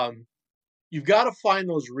um, you've got to find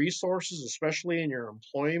those resources, especially in your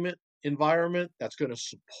employment environment, that's going to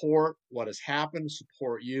support what has happened,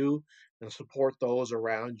 support you, and support those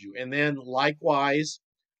around you. And then likewise,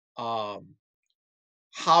 um,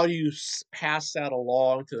 how do you pass that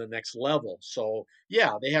along to the next level? So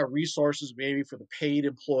yeah, they have resources maybe for the paid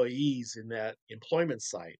employees in that employment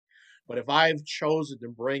site. But if I've chosen to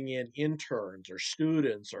bring in interns or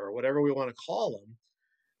students or whatever we want to call them,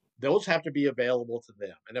 those have to be available to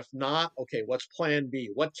them. And if not, okay, what's plan B?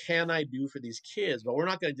 What can I do for these kids? But we're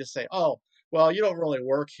not going to just say, oh, well, you don't really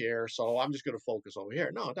work here, so I'm just going to focus over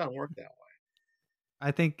here. No, it doesn't work that way.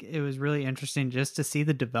 I think it was really interesting just to see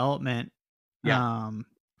the development Yeah.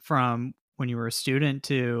 from when you were a student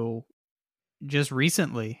to just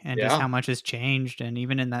recently, and just Yeah. how much has changed. And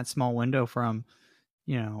even in that small window from,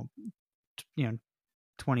 you know, you know,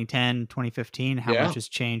 2010, 2015, how Yeah, much has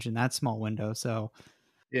changed in that small window. So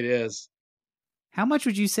it is. how much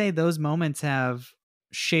would you say those moments have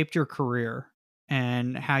shaped your career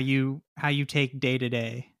and how you take day to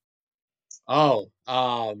day? Oh,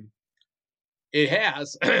 it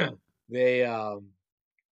has. They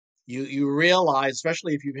you realize,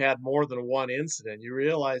 especially if you've had more than one incident, you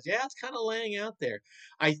realize, yeah, it's kind of laying out there.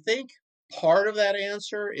 I think part of that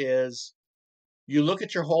answer is you look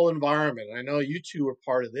at your whole environment. I know you two were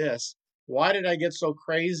part of this. Why did I get so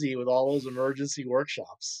crazy with all those emergency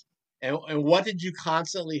workshops? And what did you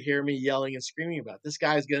constantly hear me yelling and screaming about? This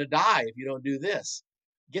guy's going to die if you don't do this.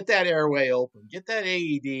 Get that airway open. Get that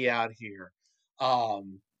AED out here.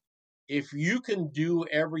 Um, if you can do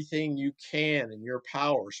everything you can in your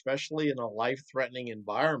power, especially in a life-threatening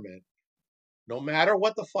environment, no matter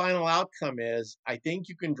what the final outcome is, I think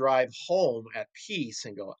you can drive home at peace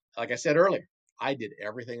and go, like I said earlier, I did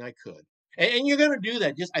everything I could. And you're going to do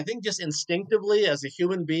that I think just instinctively as a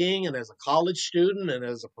human being and as a college student and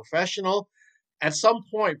as a professional. At some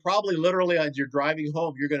point, probably literally as you're driving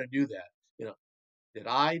home, you're going to do that. Did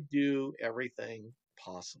I do everything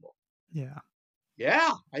possible? Yeah.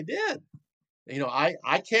 Yeah, I did.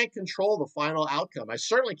 I can't control the final outcome. I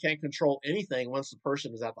certainly can't control anything once the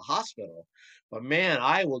person is at the hospital. But man,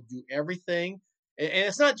 I will do everything. And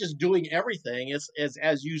it's not just doing everything. It's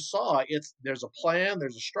as you saw, there's a plan,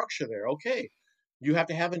 there's a structure there. Okay. You have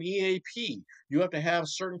to have an EAP. You have to have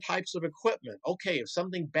certain types of equipment. Okay, if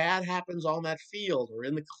something bad happens on that field or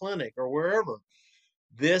in the clinic or wherever,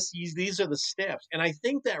 these are the steps. And I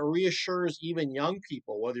think that reassures even young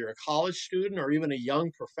people, whether you're a college student or even a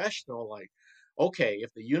young professional, like, okay,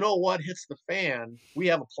 if the what hits the fan, we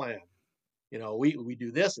have a plan. We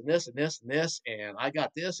do this and this and this and this, and I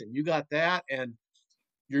got this and you got that, and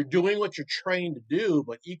you're doing what you're trained to do,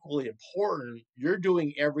 but equally important, you're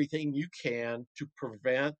doing everything you can to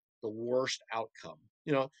prevent the worst outcome.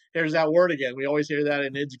 Here's that word again. We always hear that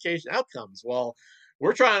in education, outcomes. Well,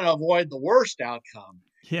 we're trying to avoid the worst outcome.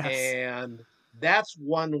 Yes. And that's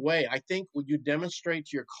one way. I think when you demonstrate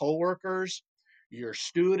to your coworkers, your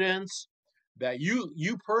students, that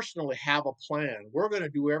you personally have a plan. We're going to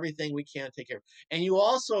do everything we can to take care of. And you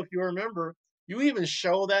also, if you remember, you even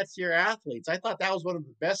show that to your athletes. I thought that was one of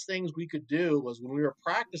the best things we could do was when we were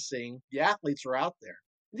practicing, the athletes are out there.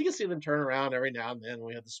 You can see them turn around every now and then when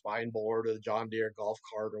we had the spine board or the John Deere golf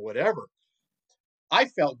cart or whatever. I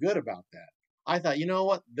felt good about that. I thought, you know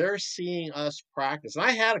what? They're seeing us practice. And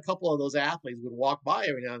I had a couple of those athletes would walk by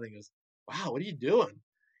every now and then and goes, wow, what are you doing?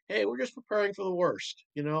 Hey, we're just preparing for the worst.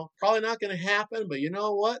 Probably not going to happen, but you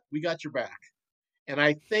know what? We got your back. And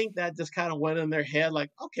I think that just kind of went in their head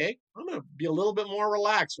like, okay, I'm going to be a little bit more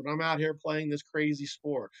relaxed when I'm out here playing this crazy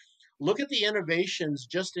sport. Look at the innovations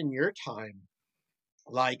just in your time.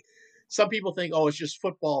 Like some people think, oh, it's just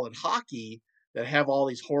football and hockey that have all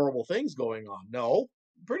these horrible things going on. No,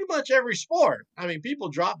 pretty much every sport. I mean, people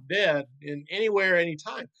drop dead in anywhere,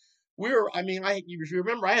 anytime. If you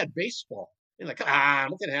remember, I had baseball. You're like,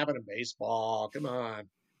 what can happen in baseball? Come on.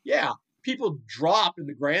 Yeah, people drop in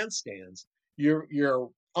the grandstands. Your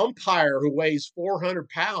umpire who weighs 400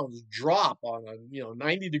 pounds drop on a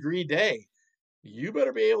 90-degree day. You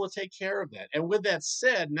better be able to take care of that. And with that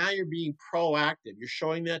said, now you're being proactive. You're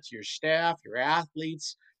showing that to your staff, your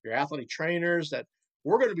athletes, your athletic trainers that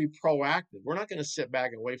we're going to be proactive. We're not going to sit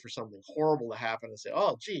back and wait for something horrible to happen and say,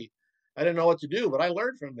 oh, gee, I didn't know what to do, but I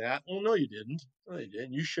learned from that. Well, no, you didn't. No, you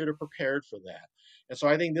didn't. You should have prepared for that. And so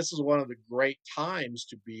I think this is one of the great times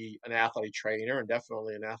to be an athletic trainer and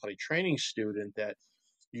definitely an athletic training student that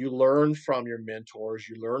you learn from your mentors,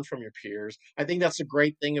 you learn from your peers. I think that's a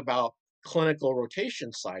great thing about clinical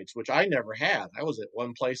rotation sites, which I never had. I was at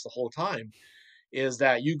one place the whole time, is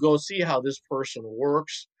that you go see how this person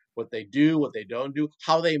works, what they do, what they don't do,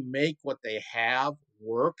 how they make what they have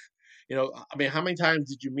work. How many times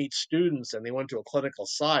did you meet students and they went to a clinical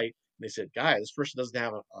site and they said, guy, this person doesn't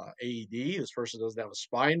have an AED, this person doesn't have a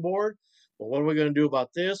spine board. Well, what are we going to do about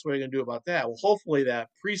this? What are we going to do about that? Well, hopefully that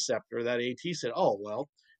preceptor, that AT said, oh, well,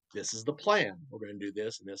 this is the plan. We're going to do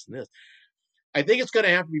this and this and this. I think it's going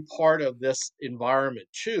to have to be part of this environment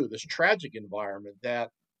too, this tragic environment that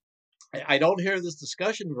I don't hear this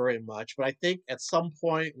discussion very much, but I think at some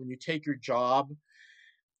point when you take your job,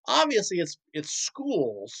 obviously it's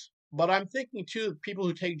schools, but I'm thinking too, people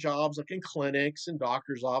who take jobs like in clinics and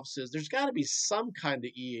doctors' offices, there's got to be some kind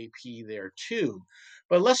of EAP there too.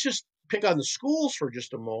 But let's just pick on the schools for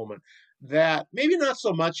just a moment, that maybe not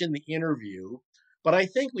so much in the interview, but I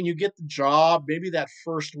think when you get the job, maybe that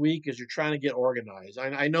first week as you're trying to get organized.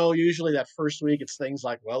 I know usually that first week it's things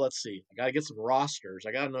like, well, let's see, I got to get some rosters.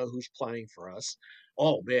 I got to know who's playing for us.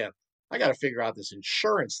 Oh man, I got to figure out this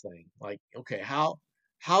insurance thing. Like, okay,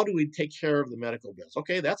 how do we take care of the medical bills?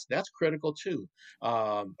 Okay, that's critical too.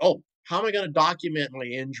 How am I going to document my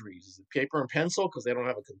injuries? Is it paper and pencil because they don't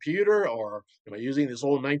have a computer, or am I using this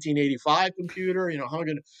old 1985 computer? How am I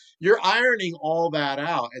going to? You're ironing all that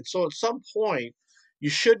out, and so at some point you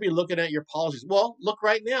should be looking at your policies. Well, look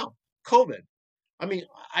right now, COVID. I mean,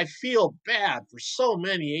 I feel bad for so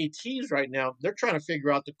many ATs right now. They're trying to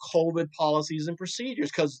figure out the COVID policies and procedures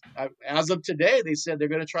because as of today, they said they're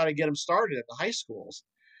going to try to get them started at the high schools.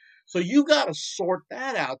 So you got to sort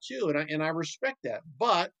that out too, and I respect that.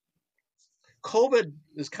 But COVID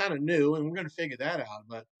is kind of new, and we're going to figure that out.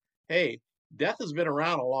 But hey, death has been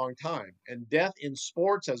around a long time, and death in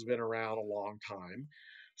sports has been around a long time.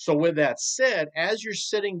 So with that said, as you're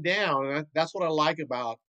sitting down, and that's what I like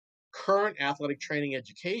about current athletic training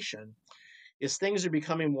education, is things are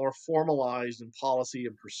becoming more formalized in policy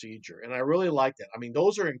and procedure. And I really like that. I mean,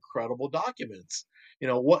 those are incredible documents.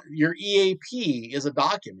 What your EAP is a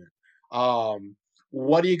document.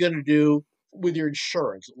 What are you going to do with your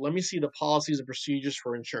insurance? Let me see the policies and procedures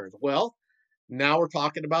for insurance. Well, now we're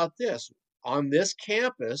talking about this. On this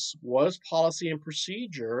campus, what is policy and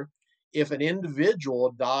procedure if an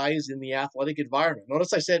individual dies in the athletic environment?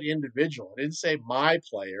 Notice I said individual. I didn't say my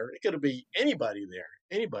player. It could be anybody there,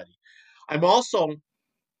 anybody. I'm also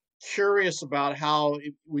curious about how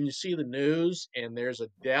when you see the news and there's a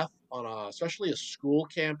death on especially a school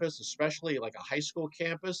campus, especially like a high school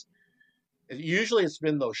campus, usually it's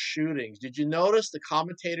been those shootings. Did you notice the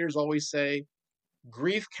commentators always say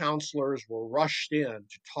grief counselors were rushed in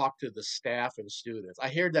to talk to the staff and students? I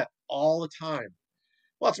hear that all the time.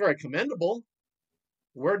 Well, it's very commendable.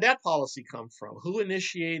 Where'd that policy come from? Who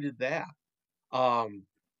initiated that?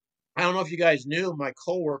 I don't know if you guys knew my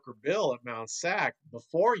coworker Bill at Mount Sac.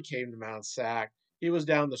 Before he came to Mount Sac, he was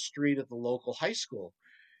down the street at the local high school.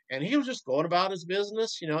 And he was just going about his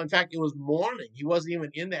business. In fact, it was morning. He wasn't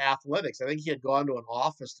even into athletics. I think he had gone to an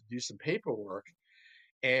office to do some paperwork.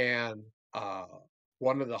 And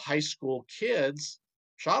one of the high school kids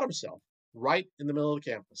shot himself right in the middle of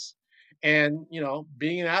the campus. And,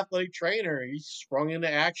 being an athletic trainer, he sprung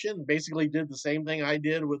into action, basically did the same thing I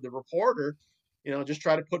did with the reporter, just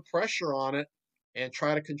try to put pressure on it and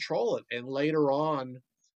try to control it. And later on,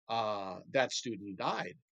 that student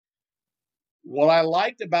died. What I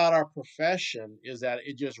liked about our profession is that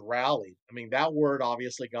it just rallied. I mean, that word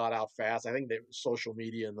obviously got out fast. I think there was social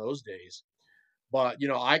media in those days. But,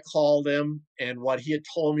 I called him, and what he had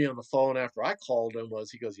told me on the phone after I called him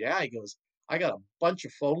was, he goes, I got a bunch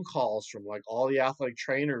of phone calls from like all the athletic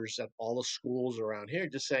trainers at all the schools around here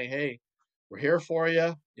just saying, hey, we're here for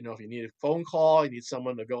you. If you need a phone call, you need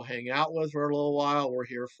someone to go hang out with for a little while, we're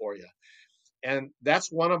here for you. And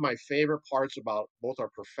that's one of my favorite parts about both our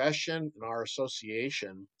profession and our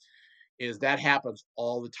association is that happens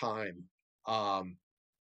all the time.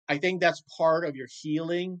 I think that's part of your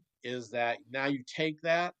healing is that now you take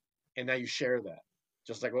that and now you share that,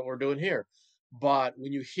 just like what we're doing here. But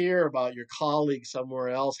when you hear about your colleague somewhere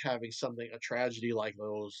else having a tragedy like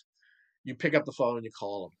those, you pick up the phone and you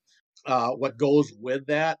call them. What goes with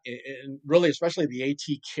that, and really, especially the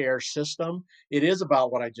AT Care system, it is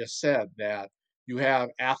about what I just said, that you have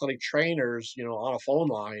athletic trainers, on a phone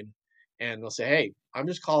line, and they'll say, hey, I'm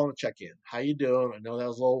just calling to check in. How you doing? I know that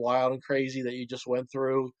was a little wild and crazy that you just went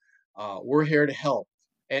through. We're here to help.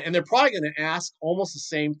 And they're probably going to ask almost the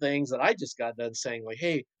same things that I just got done saying, like,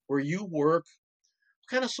 hey, where you work, what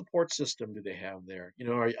kind of support system do they have there?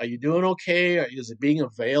 Are you doing okay? Is it being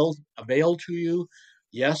availed to you?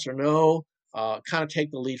 Yes or no? Kind of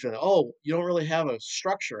take the lead from that. Oh, you don't really have a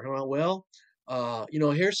structure, huh? Well,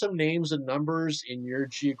 here's some names and numbers in your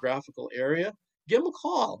geographical area. Give them a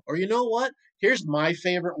call. Or you know what? Here's my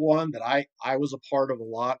favorite one that I was a part of a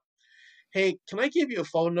lot. Hey, can I give you a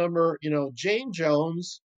phone number? Jane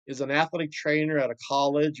Jones is an athletic trainer at a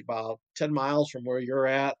college about 10 miles from where you're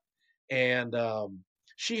at. And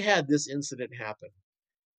she had this incident happen.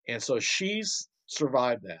 And so she's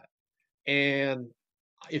survived that. And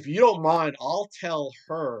if you don't mind, I'll tell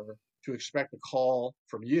her to expect a call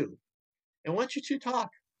from you. And why don't you two talk?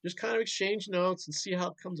 Just kind of exchange notes and see how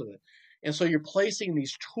it comes of it. And so you're placing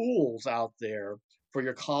these tools out there for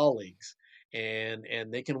your colleagues, and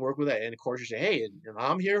they can work with that. And of course, you say, hey, and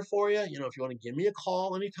I'm here for you. If you want to give me a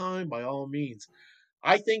call anytime, by all means.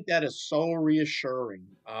 I think that is so reassuring.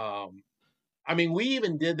 We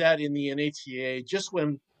even did that in the NATA just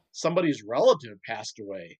when somebody's relative passed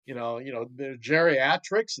away. The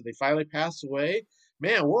geriatrics, they finally passed away.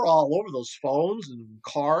 Man, we're all over those phones and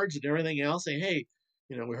cards and everything else saying, hey,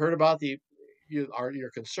 we heard about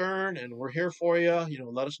your concern and we're here for you.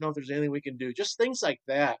 Let us know if there's anything we can do. Just things like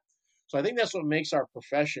that. So I think that's what makes our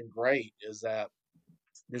profession great is that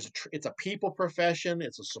it's a people profession.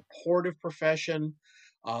 It's a supportive profession.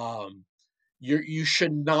 You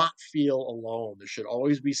should not feel alone. There should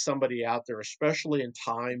always be somebody out there, especially in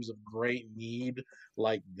times of great need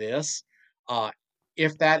like this.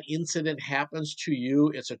 If that incident happens to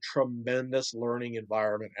you, it's a tremendous learning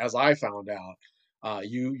environment, as I found out.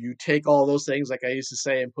 You take all those things, like I used to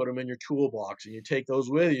say, and put them in your toolbox, and you take those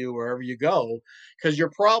with you wherever you go, because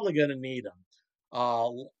you're probably going to need them.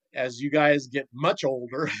 As you guys get much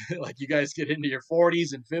older, like you guys get into your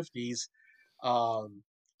 40s and 50s,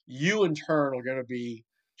 you in turn are going to be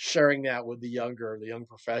sharing that with the young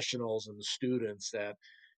professionals and the students that,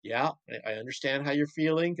 yeah, I understand how you're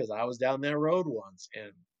feeling because I was down that road once.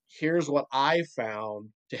 And here's what I found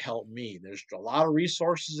to help me. There's a lot of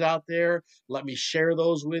resources out there. Let me share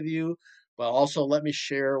those with you, but also let me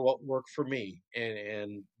share what worked for me.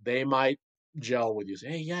 And they might gel with you. Say,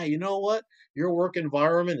 hey, yeah, you know what? Your work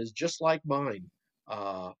environment is just like mine.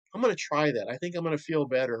 I'm going to try that. I think I'm going to feel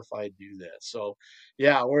better if I do that. So,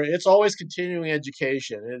 yeah, it's always continuing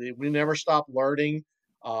education. We never stop learning.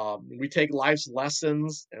 We take life's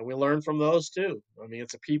lessons and we learn from those too.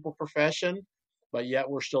 It's a people profession, but yet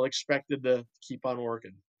we're still expected to keep on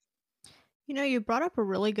working. You brought up a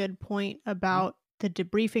really good point about the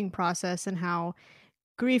debriefing process and how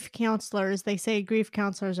they say grief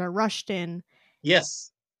counselors are rushed in.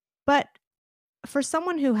 Yes. But for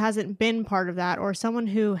someone who hasn't been part of that or someone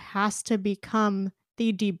who has to become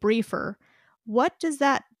the debriefer, what does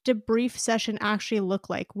that debrief session actually look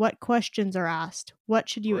like? What questions are asked? What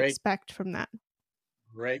should you expect from that?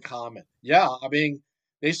 Great comment. Yeah,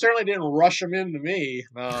 they certainly didn't rush them into me.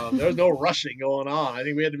 There was no rushing going on. I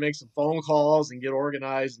think we had to make some phone calls and get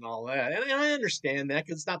organized and all that. And I understand that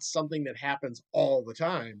because it's not something that happens all the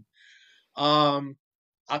time.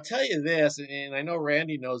 I'll tell you this, and I know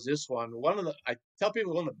Randy knows this one. I tell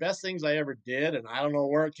people one of the best things I ever did, and I don't know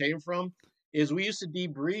where it came from, is we used to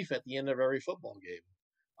debrief at the end of every football game.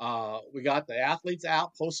 We got the athletes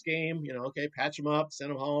out post game, okay, patch them up,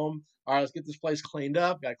 send them home. All right, let's get this place cleaned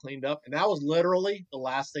up. Got cleaned up, and that was literally the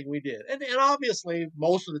last thing we did. And obviously,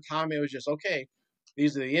 most of the time, it was just okay.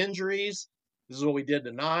 These are the injuries. This is what we did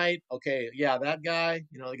tonight. Okay, yeah, that guy.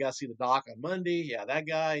 They got to see the doc on Monday. Yeah, that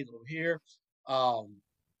guy. He's over here.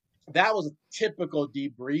 That was a typical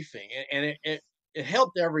debriefing, and it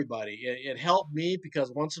helped everybody. It helped me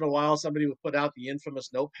because once in a while somebody would put out the infamous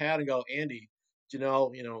notepad and go, Andy,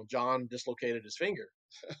 John dislocated his finger.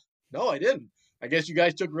 No, I didn't. I guess you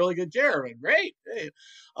guys took really good care of it. Great. Hey.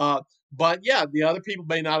 But yeah, the other people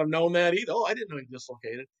may not have known that either. Oh, I didn't know he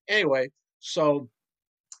dislocated. Anyway, so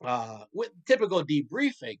with typical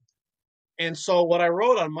debriefing. And so what I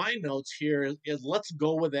wrote on my notes here is let's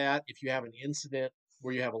go with that if you have an incident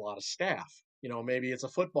where you have a lot of staff. Maybe it's a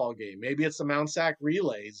football game. Maybe it's the Mount Sac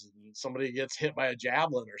relays and somebody gets hit by a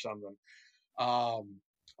javelin or something. All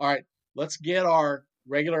right, let's get our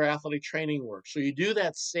regular athletic training work. So you do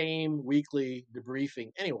that same weekly debriefing.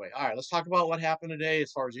 Anyway, all right, let's talk about what happened today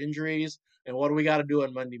as far as injuries and what do we got to do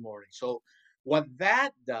on Monday morning. So what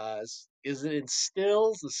that does is it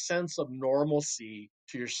instills a sense of normalcy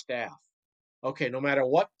to your staff. Okay, no matter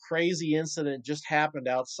what crazy incident just happened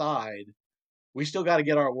outside, we still got to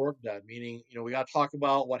get our work done. Meaning, we got to talk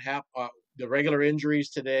about what happened, the regular injuries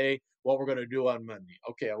today, what we're going to do on Monday.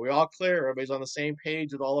 Okay, are we all clear? Everybody's on the same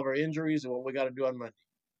page with all of our injuries and what we got to do on Monday.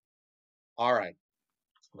 All right,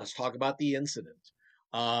 let's talk about the incident.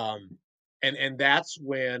 And that's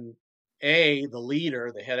when the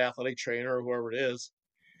leader, the head athletic trainer, or whoever it is,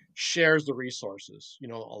 shares the resources.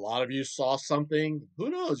 A lot of you saw something. Who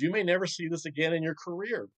knows? You may never see this again in your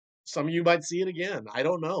career. Some of you might see it again. I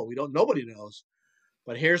don't know. Nobody knows.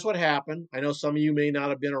 But here's what happened. I know some of you may not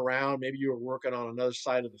have been around. Maybe you were working on another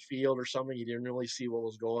side of the field or something. You didn't really see what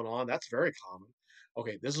was going on. That's very common.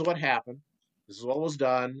 Okay, this is what happened. This is what was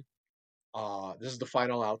done. This is the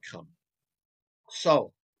final outcome.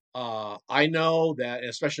 So I know that,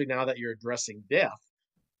 especially now that you're addressing death,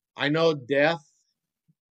 I know death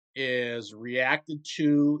is reacted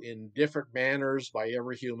to in different manners by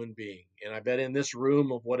every human being. And I bet in this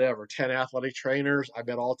room of 10 athletic trainers, I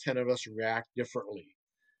bet all 10 of us react differently.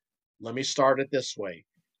 Let me start it this way.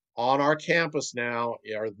 On our campus now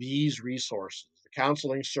are these resources. The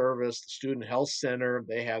counseling service, the student health center,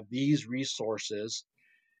 they have these resources.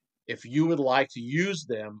 If you would like to use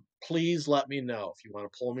them, please let me know. If you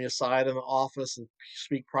want to pull me aside in the office and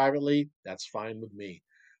speak privately, that's fine with me.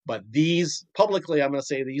 But these, publicly, I'm going to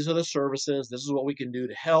say these are the services. This is what we can do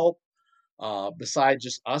to help. Besides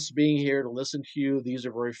just us being here to listen to you, these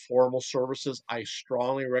are very formal services. I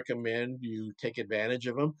strongly recommend you take advantage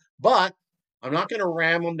of them. But I'm not going to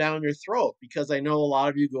ram them down your throat because I know a lot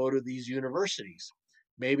of you go to these universities.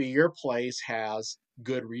 Maybe your place has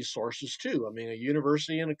good resources too. I mean, a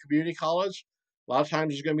university and a community college, a lot of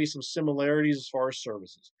times there's going to be some similarities as far as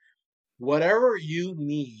services. Whatever you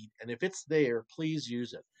need, and if it's there, please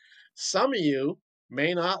use it. Some of you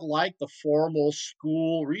may not like the formal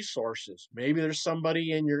school resources. Maybe there's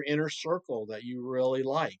somebody in your inner circle that you really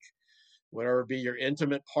like, whether it be your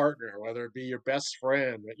intimate partner, whether it be your best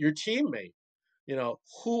friend, your teammate,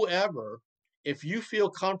 whoever. If you feel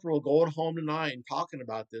comfortable going home tonight and talking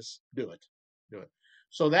about this, do it.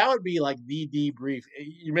 So that would be like the debrief.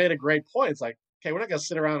 You made a great point. It's like, okay, we're not going to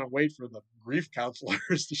sit around and wait for the grief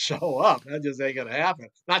counselors to show up. That just ain't going to happen.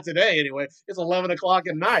 Not today, anyway. It's 11 o'clock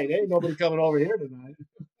at night. Ain't nobody coming over here tonight.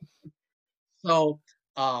 So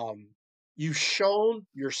you've shown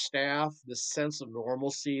your staff this sense of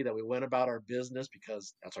normalcy that we went about our business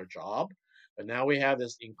because that's our job. But now we have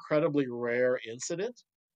this incredibly rare incident.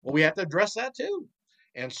 Well, we have to address that too.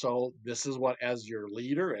 And so this is what, as your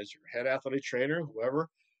leader, as your head athletic trainer, whoever,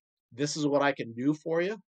 this is what I can do for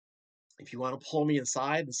you. If you want to pull me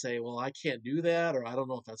inside and say, well, I can't do that, or I don't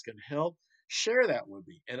know if that's going to help, share that with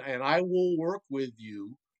me. And I will work with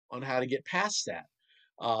you on how to get past that.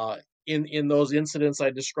 In those incidents I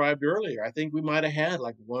described earlier, I think we might have had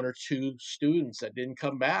like 1 or 2 students that didn't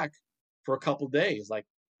come back for a couple of days. Like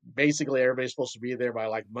basically everybody's supposed to be there by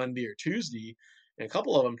like Monday or Tuesday. And a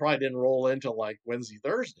couple of them probably didn't roll into like Wednesday,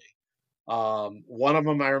 Thursday. One of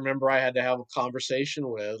them I remember I had to have a conversation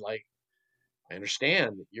with, like, I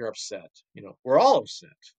understand that you're upset. We're all upset.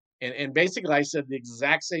 And basically I said the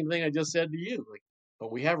exact same thing I just said to you. Like,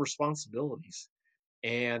 but we have responsibilities.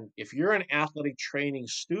 And if you're an athletic training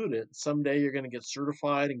student, someday you're going to get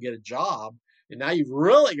certified and get a job. And now you've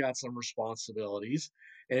really got some responsibilities.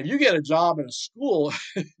 And if you get a job in a school,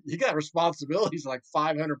 you got responsibilities like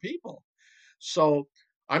 500 people. So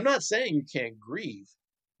I'm not saying you can't grieve,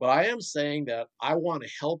 but I am saying that I want to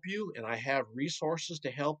help you and I have resources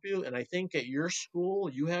to help you. And I think at your school,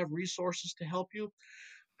 you have resources to help you.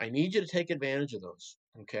 I need you to take advantage of those.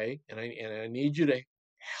 Okay. And I need you to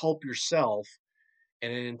help yourself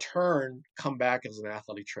and in turn come back as an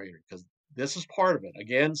athletic trainer because this is part of it.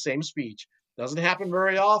 Again, same speech. Doesn't happen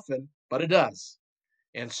very often, but it does.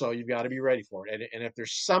 And so you've got to be ready for it. And if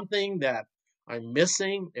there's something that I'm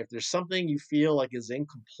missing, if there's something you feel like is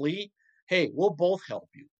incomplete, hey, we'll both help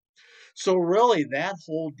you. So really that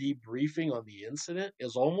whole debriefing on the incident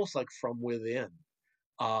is almost like from within.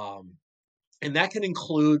 Um, and that can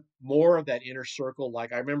include more of that inner circle.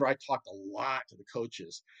 Like I remember I talked a lot to the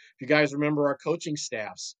coaches. If you guys remember our coaching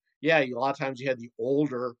staffs, yeah, a lot of times you had the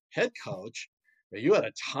older head coach, but you had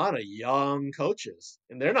a ton of young coaches,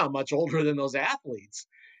 and they're not much older than those athletes.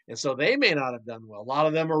 And so they may not have done well. A lot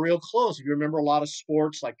of them are real close. If you remember a lot of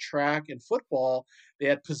sports like track and football, they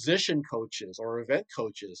had position coaches or event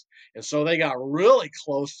coaches. And so they got really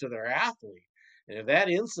close to their athlete. And if that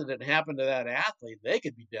incident happened to that athlete, they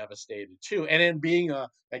could be devastated too. And then being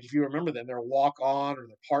like if you remember them, they're walk on or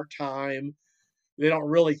they're part time, they don't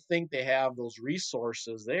really think they have those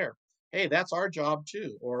resources there. Hey, that's our job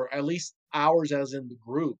too, or at least ours as in the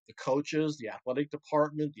group, the coaches, the athletic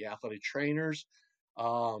department, the athletic trainers.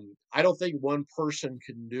 I don't think one person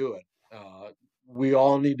can do it. We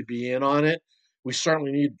all need to be in on it. We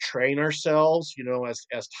certainly need to train ourselves,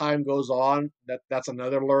 as time goes on. That's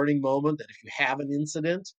another learning moment that if you have an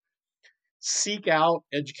incident, seek out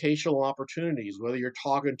educational opportunities, whether you're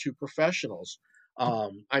talking to professionals.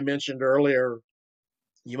 I mentioned earlier,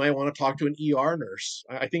 you might want to talk to an ER nurse.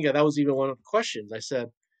 I think that was even one of the questions. I said,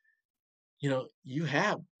 you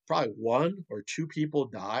have probably one or two people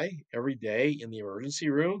die every day in the emergency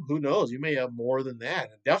room. Who knows? You may have more than that.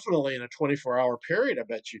 And definitely in a 24-hour period, I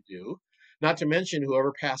bet you do. Not to mention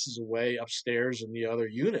whoever passes away upstairs in the other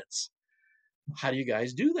units. How do you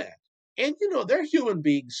guys do that? And, they're human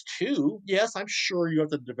beings too. Yes, I'm sure you have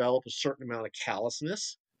to develop a certain amount of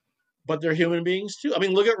callousness, but they're human beings too. I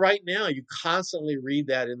mean, look at right now. You constantly read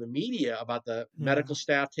that in the media about the medical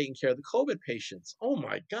staff taking care of the COVID patients. Oh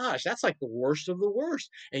my gosh, that's like the worst of the worst.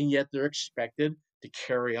 And yet they're expected to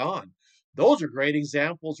carry on. Those are great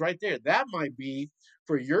examples right there. That might be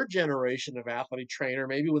for your generation of athletic trainer,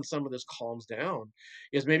 maybe when some of this calms down,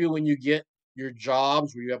 is maybe when you get your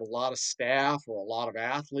jobs where you have a lot of staff or a lot of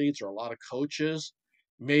athletes or a lot of coaches,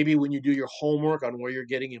 maybe when you do your homework on where you're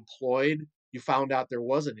getting employed, you found out there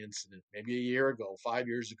was an incident maybe a year ago, 5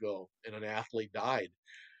 years ago, and an athlete died.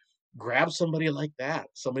 Grab somebody like that,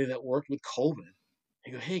 somebody that worked with COVID,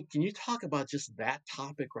 and go, hey, can you talk about just that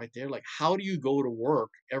topic right there? Like, how do you go to work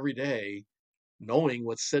every day knowing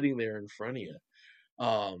what's sitting there in front of you?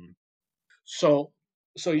 Um, so,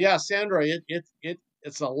 so yeah, Sandra,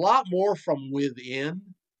 it's a lot more from within.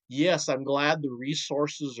 Yes, I'm glad the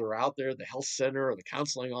resources are out there, the health center or the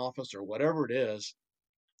counseling office or whatever it is.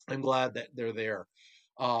 I'm glad that they're there.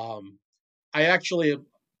 I actually am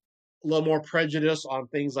a little more prejudice on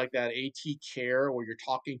things like that AT care, where you're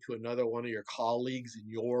talking to another one of your colleagues in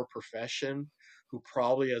your profession who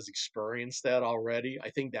probably has experienced that already. I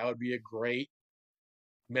think that would be a great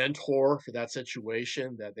mentor for that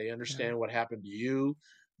situation, that they understand what happened to you.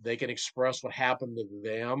 They can express what happened to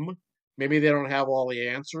them. Maybe they don't have all the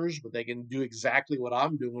answers, but they can do exactly what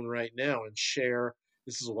I'm doing right now and share,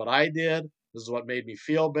 this is what I did. This is what made me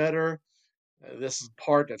feel better. This is the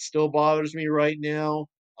part that still bothers me right now.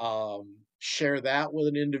 Share that with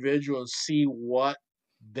an individual and see what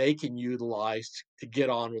they can utilize to get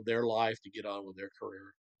on with their life, to get on with their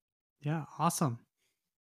career. Yeah, awesome.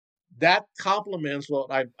 That complements what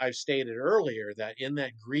I've stated earlier, that in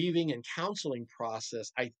that grieving and counseling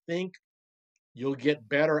process, I think you'll get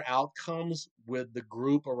better outcomes with the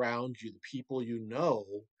group around you, the people you know,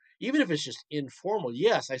 even if it's just informal.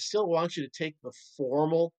 Yes, I still want you to take the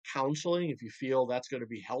formal counseling if you feel that's going to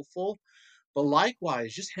be helpful. But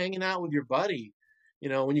likewise, just hanging out with your buddy,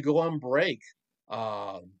 when you go on break,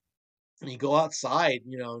 and you go outside,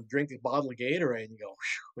 drink a bottle of Gatorade and you go,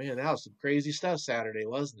 man, that was some crazy stuff Saturday,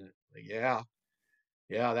 wasn't it? Like,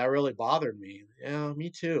 yeah, that really bothered me. Yeah, me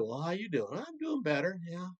too. Well, how you doing? I'm doing better.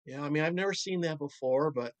 Yeah. I mean, I've never seen that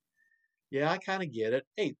before, but yeah, I kind of get it.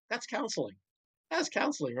 Hey, that's counseling. That's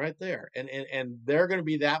counseling right there. And they're going to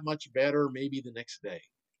be that much better maybe the next day.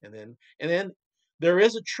 And then there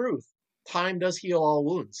is a truth. Time does heal all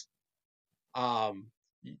wounds.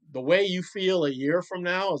 The way you feel a year from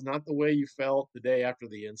now is not the way you felt the day after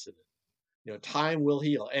the incident. Time will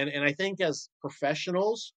heal. And I think as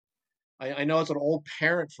professionals, I know it's an old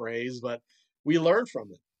parent phrase, but we learn from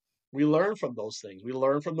it. We learn from those things. We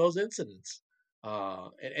learn from those incidents.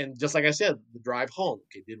 And just like I said, the drive home.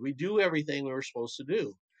 Okay, did we do everything we were supposed to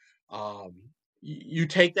do? Um, you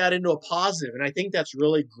take that into a positive, and I think that's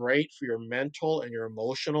really great for your mental and your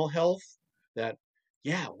emotional health. That,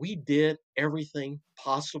 yeah, we did everything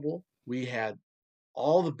possible. We had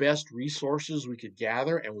all the best resources we could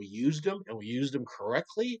gather, and we used them, and we used them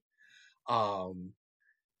correctly. Um,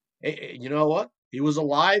 you know what? He was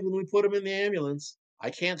alive when we put him in the ambulance. I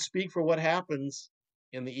can't speak for what happens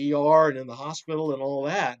in the ER and in the hospital and all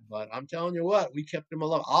that, but I'm telling you what, we kept him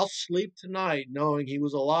alive. I'll sleep tonight knowing he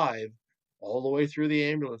was alive all the way through the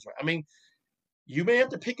ambulance. I mean, you may have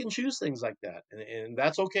to pick and choose things like that, and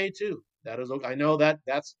that's okay too. That is okay. I know that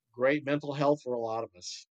that's great mental health for a lot of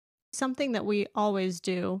us. Something that we always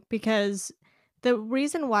do, because the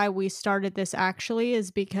reason why we started this actually is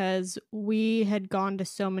because we had gone to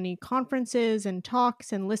so many conferences and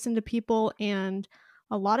talks and listened to people, and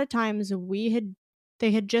a lot of times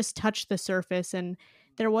they had just touched the surface, and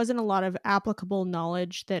there wasn't a lot of applicable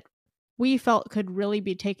knowledge that we felt could really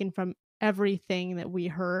be taken from everything that we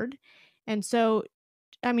heard. And so,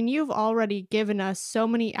 I mean, you've already given us so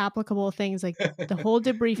many applicable things, like the whole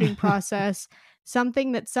debriefing process,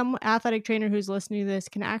 something that some athletic trainer who's listening to this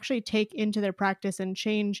can actually take into their practice and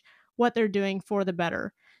change what they're doing for the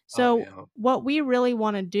better. Oh So, yeah. what we really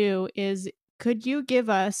want to do is, could you give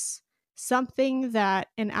us something that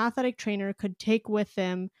an athletic trainer could take with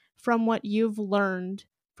them from what you've learned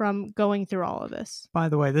from going through all of this? By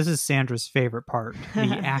the way, this is Sandra's favorite part,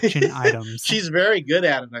 the action items. She's very good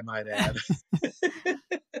at it, I might add.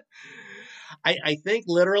 I think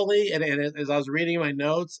literally, and as I was reading my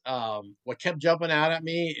notes, what kept jumping out at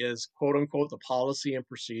me is quote unquote the policy and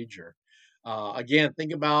procedure. Again,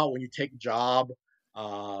 think about when you take a job,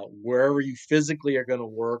 wherever you physically are going to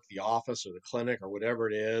work, the office or the clinic or whatever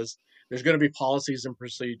it is, there's going to be policies and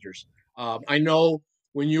procedures. I know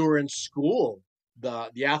when you were in school,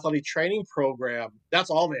 the athletic training program,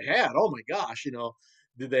 that's all they had. Oh my gosh,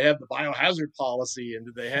 did they have the biohazard policy and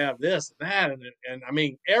did they have this and that and I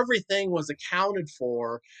mean everything was accounted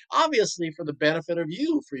for, obviously for the benefit of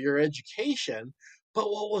you for your education.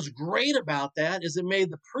 But what was great about that is it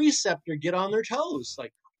made the preceptor get on their toes,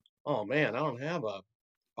 like, oh man, I don't have a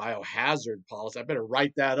biohazard policy, I better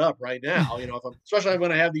write that up right now, if I'm, especially I'm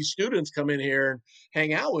going to have these students come in here and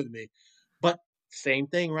hang out with me. But same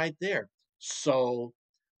thing right there. So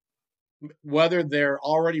whether they're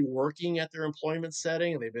already working at their employment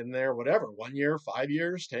setting and they've been there, whatever, 1 year, 5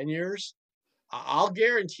 years, 10 years, I'll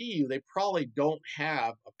guarantee you they probably don't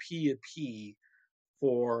have a P&P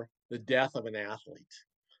for the death of an athlete.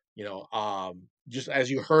 Just as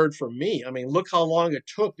you heard from me, I mean, look how long it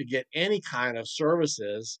took to get any kind of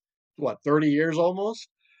services, 30 years almost?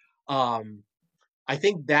 I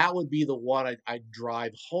think that would be the one I'd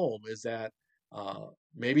drive home, is that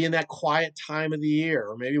maybe in that quiet time of the year,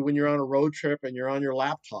 or maybe when you're on a road trip and you're on your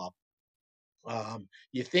laptop,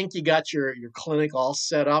 you think you got your clinic all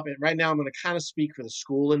set up. And right now I'm going to kind of speak for the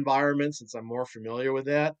school environment since I'm more familiar with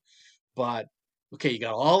that. But okay, you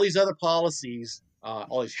got all these other policies,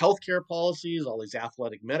 all these healthcare policies, all these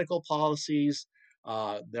athletic medical policies.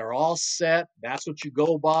 They're all set. That's what you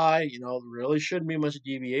go by. There really shouldn't be much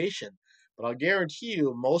deviation. But I'll guarantee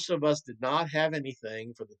you, most of us did not have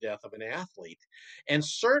anything for the death of an athlete. And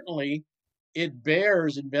certainly it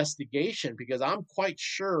bears investigation, because I'm quite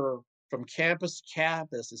sure from campus to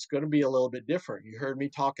campus, it's going to be a little bit different. You heard me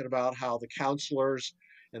talking about how the counselors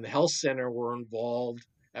and the health center were involved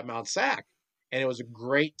at Mount Sac, and it was a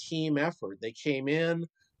great team effort. They came in.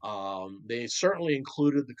 They certainly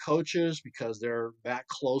included the coaches because they're that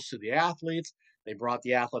close to the athletes. They brought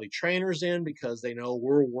the athletic trainers in because they know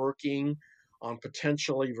we're working on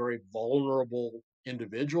potentially very vulnerable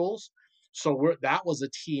individuals. So that was a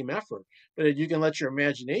team effort. But you can let your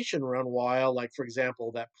imagination run wild. Like, for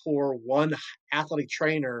example, that poor one athletic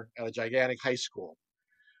trainer at a gigantic high school.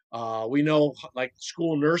 We know like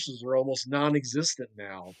school nurses are almost non-existent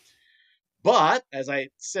now. But as I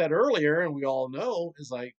said earlier, and we all know, is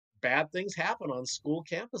like bad things happen on school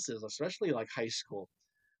campuses, especially like high school.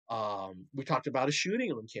 We talked about a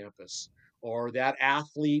shooting on campus, or that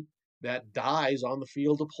athlete that dies on the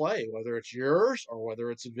field of play, whether it's yours or whether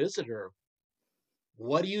it's a visitor.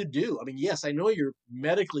 What do you do? I mean, yes, I know you're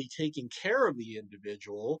medically taking care of the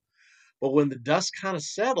individual, but when the dust kind of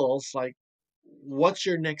settles, like, what's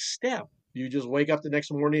your next step? Do you just wake up the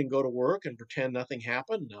next morning and go to work and pretend nothing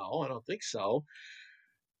happened? No, I don't think so.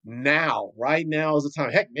 Right now is the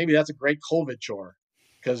time. Heck, maybe that's a great COVID chore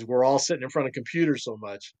because we're all sitting in front of computers so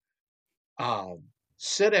much.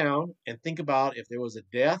 sit down and think about if there was a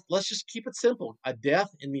death. Let's just keep it simple. A death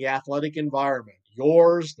in the athletic environment.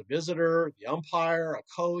 Yours, the visitor, the umpire, a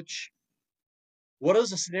coach. What is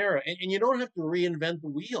the scenario? And you don't have to reinvent the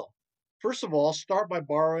wheel. First of all, start by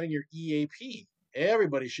borrowing your EAP.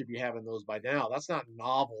 Everybody should be having those by now. That's not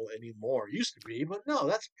novel anymore. It used to be, but no,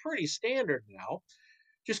 that's pretty standard now.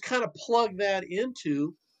 Just kind of plug that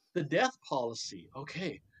into the death policy.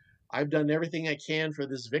 Okay, I've done everything I can for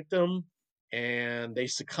this victim, and they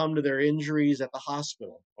succumb to their injuries at the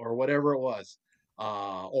hospital or whatever it was.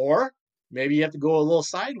 Or maybe you have to go a little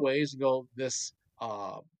sideways and go, this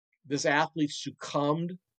athlete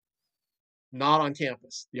succumbed not on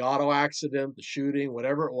campus, the auto accident, the shooting,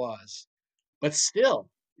 whatever it was, but still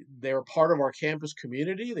they were part of our campus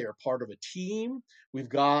community. They were part of a team. We've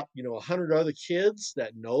got 100 other kids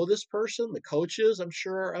that know this person. The coaches, I'm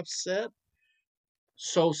sure, are upset.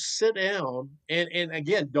 So sit down and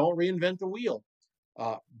again, don't reinvent the wheel.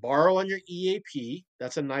 Borrow on your EAP.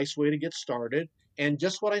 That's a nice way to get started. And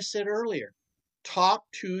just what I said earlier, talk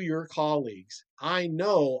to your colleagues. I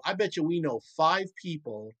bet you we know 5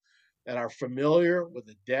 people that are familiar with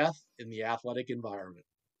the death in the athletic environment.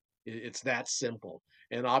 It's that simple.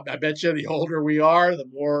 And I bet you the older we are, the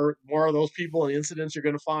more of those people and incidents you're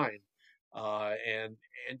going to find. And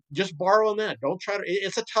just borrow on that. Don't try to.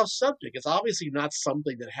 It's a tough subject. It's obviously not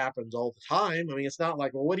something that happens all the time. I mean, it's not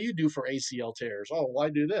like, well, what do you do for ACL tears? Oh, well, I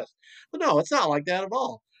do this. But no, it's not like that at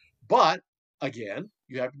all. But again,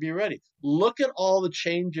 you have to be ready. Look at all the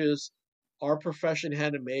changes our profession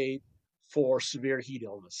had to make for severe heat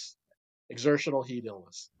illness, exertional heat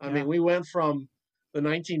illness. I mean, we went from the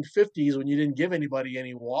 1950s when you didn't give anybody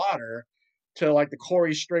any water to like the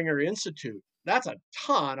Corey Stringer Institute. That's a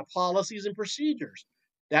ton of policies and procedures.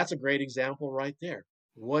 That's a great example right there.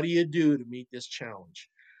 What do you do to meet this challenge?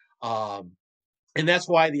 And that's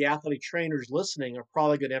why the athletic trainers listening are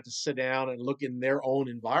probably going to have to sit down and look in their own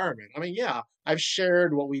environment. I mean, yeah, I've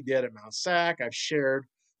shared what we did at Mount SAC. I've shared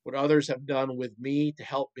what others have done with me to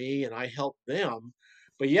help me, and I help them.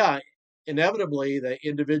 But yeah, inevitably, the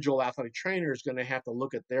individual athletic trainer is going to have to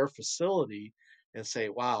look at their facility and say,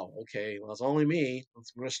 wow, okay, well, it's only me. I'm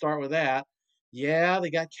going to start with that. Yeah, they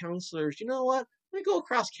got counselors. You know what? Let me go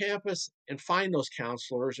across campus and find those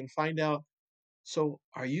counselors and find out, so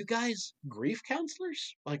are you guys grief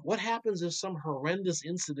counselors? Like, what happens if some horrendous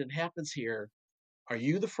incident happens here? Are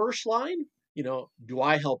you the first line? Do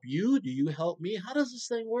I help you? Do you help me? How does this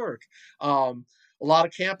thing work? A lot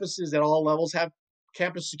of campuses at all levels have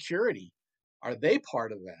campus security. Are they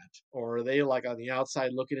part of that? Or are they like on the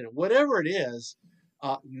outside looking in? Whatever it is,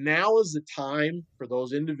 now is the time for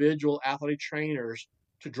those individual athletic trainers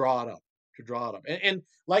to draw it up, And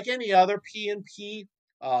like any other P&P,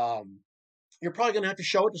 you're probably going to have to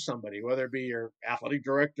show it to somebody, whether it be your athletic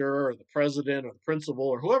director or the president or the principal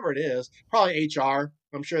or whoever it is, probably HR.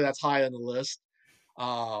 I'm sure that's high on the list.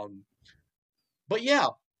 But yeah,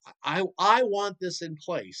 I want this in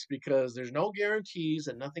place because there's no guarantees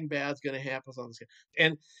and nothing bad's going to happen on this.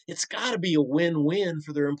 And it's got to be a win-win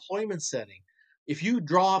for their employment setting. If you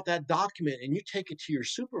draw up that document and you take it to your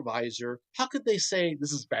supervisor, how could they say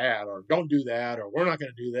this is bad or don't do that or we're not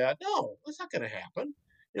going to do that? No, that's not going to happen.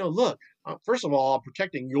 Look, first of all, I'm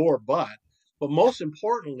protecting your butt, but most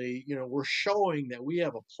importantly, we're showing that we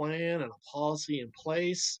have a plan and a policy in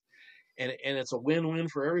place, and it's a win-win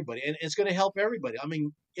for everybody, and it's going to help everybody. I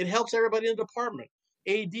mean, it helps everybody in the department.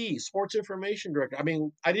 AD, sports information director. I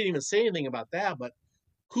mean, I didn't even say anything about that, but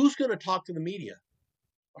who's going to talk to the media?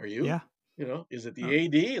 Are you? Yeah. Is it the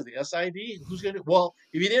AD? Is the SID? Who's going to? Well,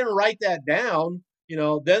 if you didn't write that down,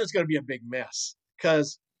 then it's going to be a big mess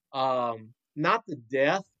because not the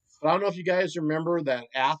death. But I don't know if you guys remember that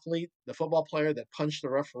athlete, the football player that punched the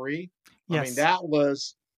referee. Yes. I mean, that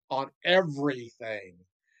was on everything.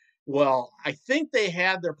 Well, I think they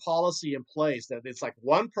had their policy in place that it's like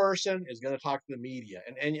one person is going to talk to the media.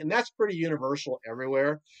 And that's pretty universal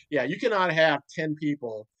everywhere. Yeah, you cannot have 10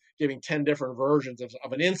 people giving 10 different versions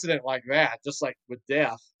of an incident like that, just like with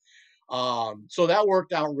death. So that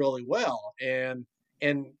worked out really well. And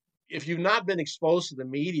if you've not been exposed to the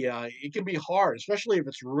media, it can be hard, especially if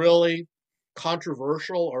it's really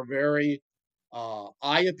controversial or very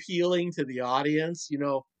eye appealing to the audience.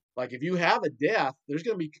 Like if you have a death, there's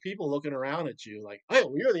going to be people looking around at you like, hey,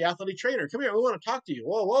 well, you're the athletic trainer. Come here. We want to talk to you.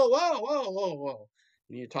 Whoa, whoa, whoa, whoa, whoa, whoa.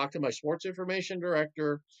 And you talk to my sports information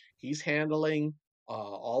director. He's handling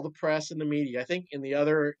all the press and the media. I think in the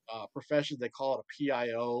other professions, they call it a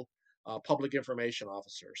PIO, public information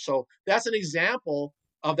officer. So that's an example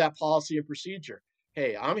of that policy and procedure.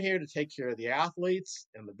 Hey, I'm here to take care of the athletes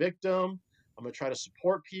and the victim. I'm going to try to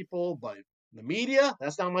support people, but The media,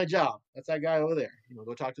 that's not my job. That's that guy over there.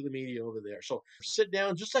 Go talk to the media over there. So sit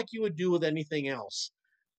down just like you would do with anything else.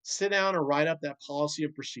 Sit down and write up that policy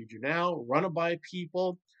and procedure now, run it by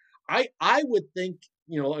people. I would think,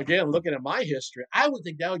 again, looking at my history, I would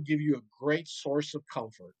think that would give you a great source of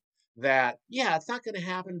comfort that, yeah, it's not going to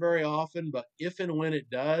happen very often, but if and when it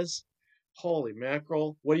does, holy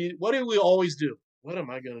mackerel, what do we always do? What am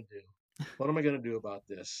I going to do? What am I going to do about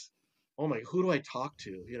this? Oh my, who do I talk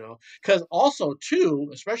to? Because also too,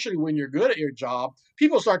 especially when you're good at your job,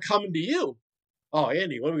 people start coming to you. Oh,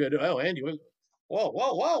 Andy, what are we going to do? Oh, Andy,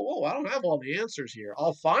 whoa. I don't have all the answers here.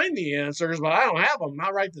 I'll find the answers, but I don't have them.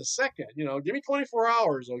 Not right this second. Give me 24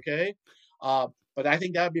 hours. Okay. But I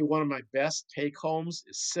think that'd be one of my best take homes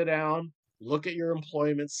is sit down, look at your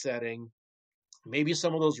employment setting. Maybe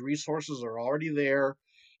some of those resources are already there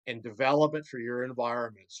and develop it for your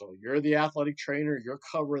environment. So you're the athletic trainer, you're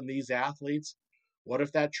covering these athletes. What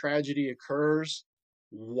if that tragedy occurs?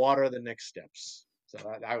 What are the next steps? So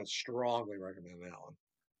I would strongly recommend that one.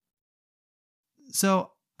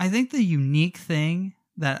 So I think the unique thing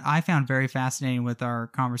that I found very fascinating with our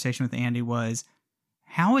conversation with Andy was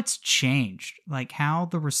how it's changed, like how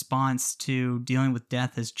the response to dealing with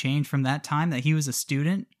death has changed from that time that he was a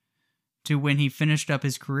student to when he finished up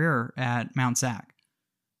his career at Mount Sac.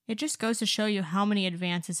 It just goes to show you how many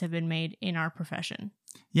advances have been made in our profession.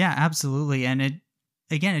 Yeah, absolutely. And it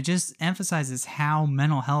just emphasizes how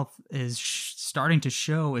mental health is starting to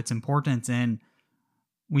show its importance, and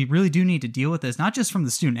we really do need to deal with this, not just from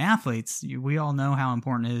the student athletes. We all know how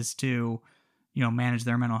important it is to, manage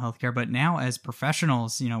their mental health care, but now as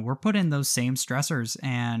professionals, we're put in those same stressors,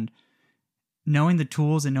 and knowing the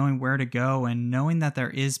tools and knowing where to go and knowing that there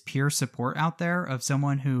is peer support out there of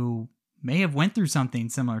someone who may have went through something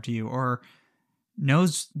similar to you or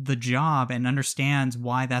knows the job and understands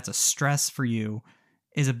why that's a stress for you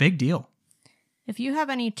is a big deal. If you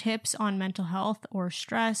have any tips on mental health or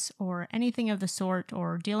stress or anything of the sort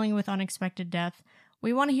or dealing with unexpected death,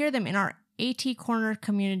 we want to hear them in our AT Corner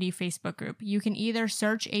Community Facebook group. You can either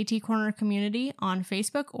search AT Corner Community on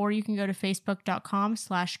Facebook or you can go to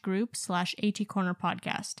facebook.com/group/AT Corner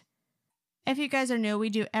Podcast. If you guys are new, we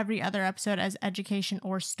do every other episode as education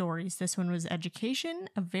or stories. This one was education,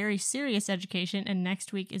 a very serious education, and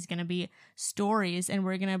next week is going to be stories, and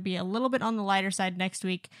we're going to be a little bit on the lighter side next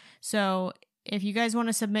week. So if you guys want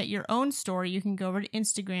to submit your own story, you can go over to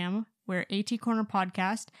Instagram. We're AT Corner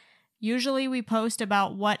Podcast. Usually we post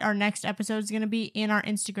about what our next episode is going to be in our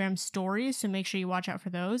Instagram stories, so make sure you watch out for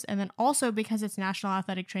those. And then also, because it's National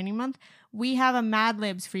Athletic Training Month, we have a Mad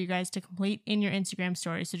Libs for you guys to complete in your Instagram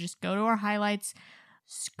story. So just go to our highlights,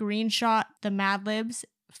 screenshot the Mad Libs,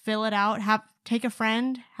 fill it out, take a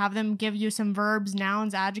friend, have them give you some verbs,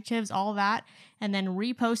 nouns, adjectives, all that, and then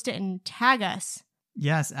repost it and tag us.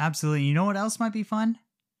 Yes, absolutely. You know what else might be fun?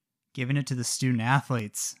 Giving it to the student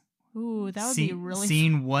athletes. Ooh, that would be really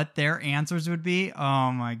seeing what their answers would be.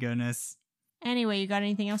 Oh my goodness. Anyway, you got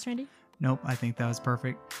anything else, Randy? Nope, I think that was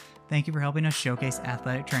perfect. Thank you for helping us showcase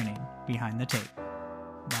athletic training behind the tape.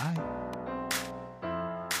 Bye.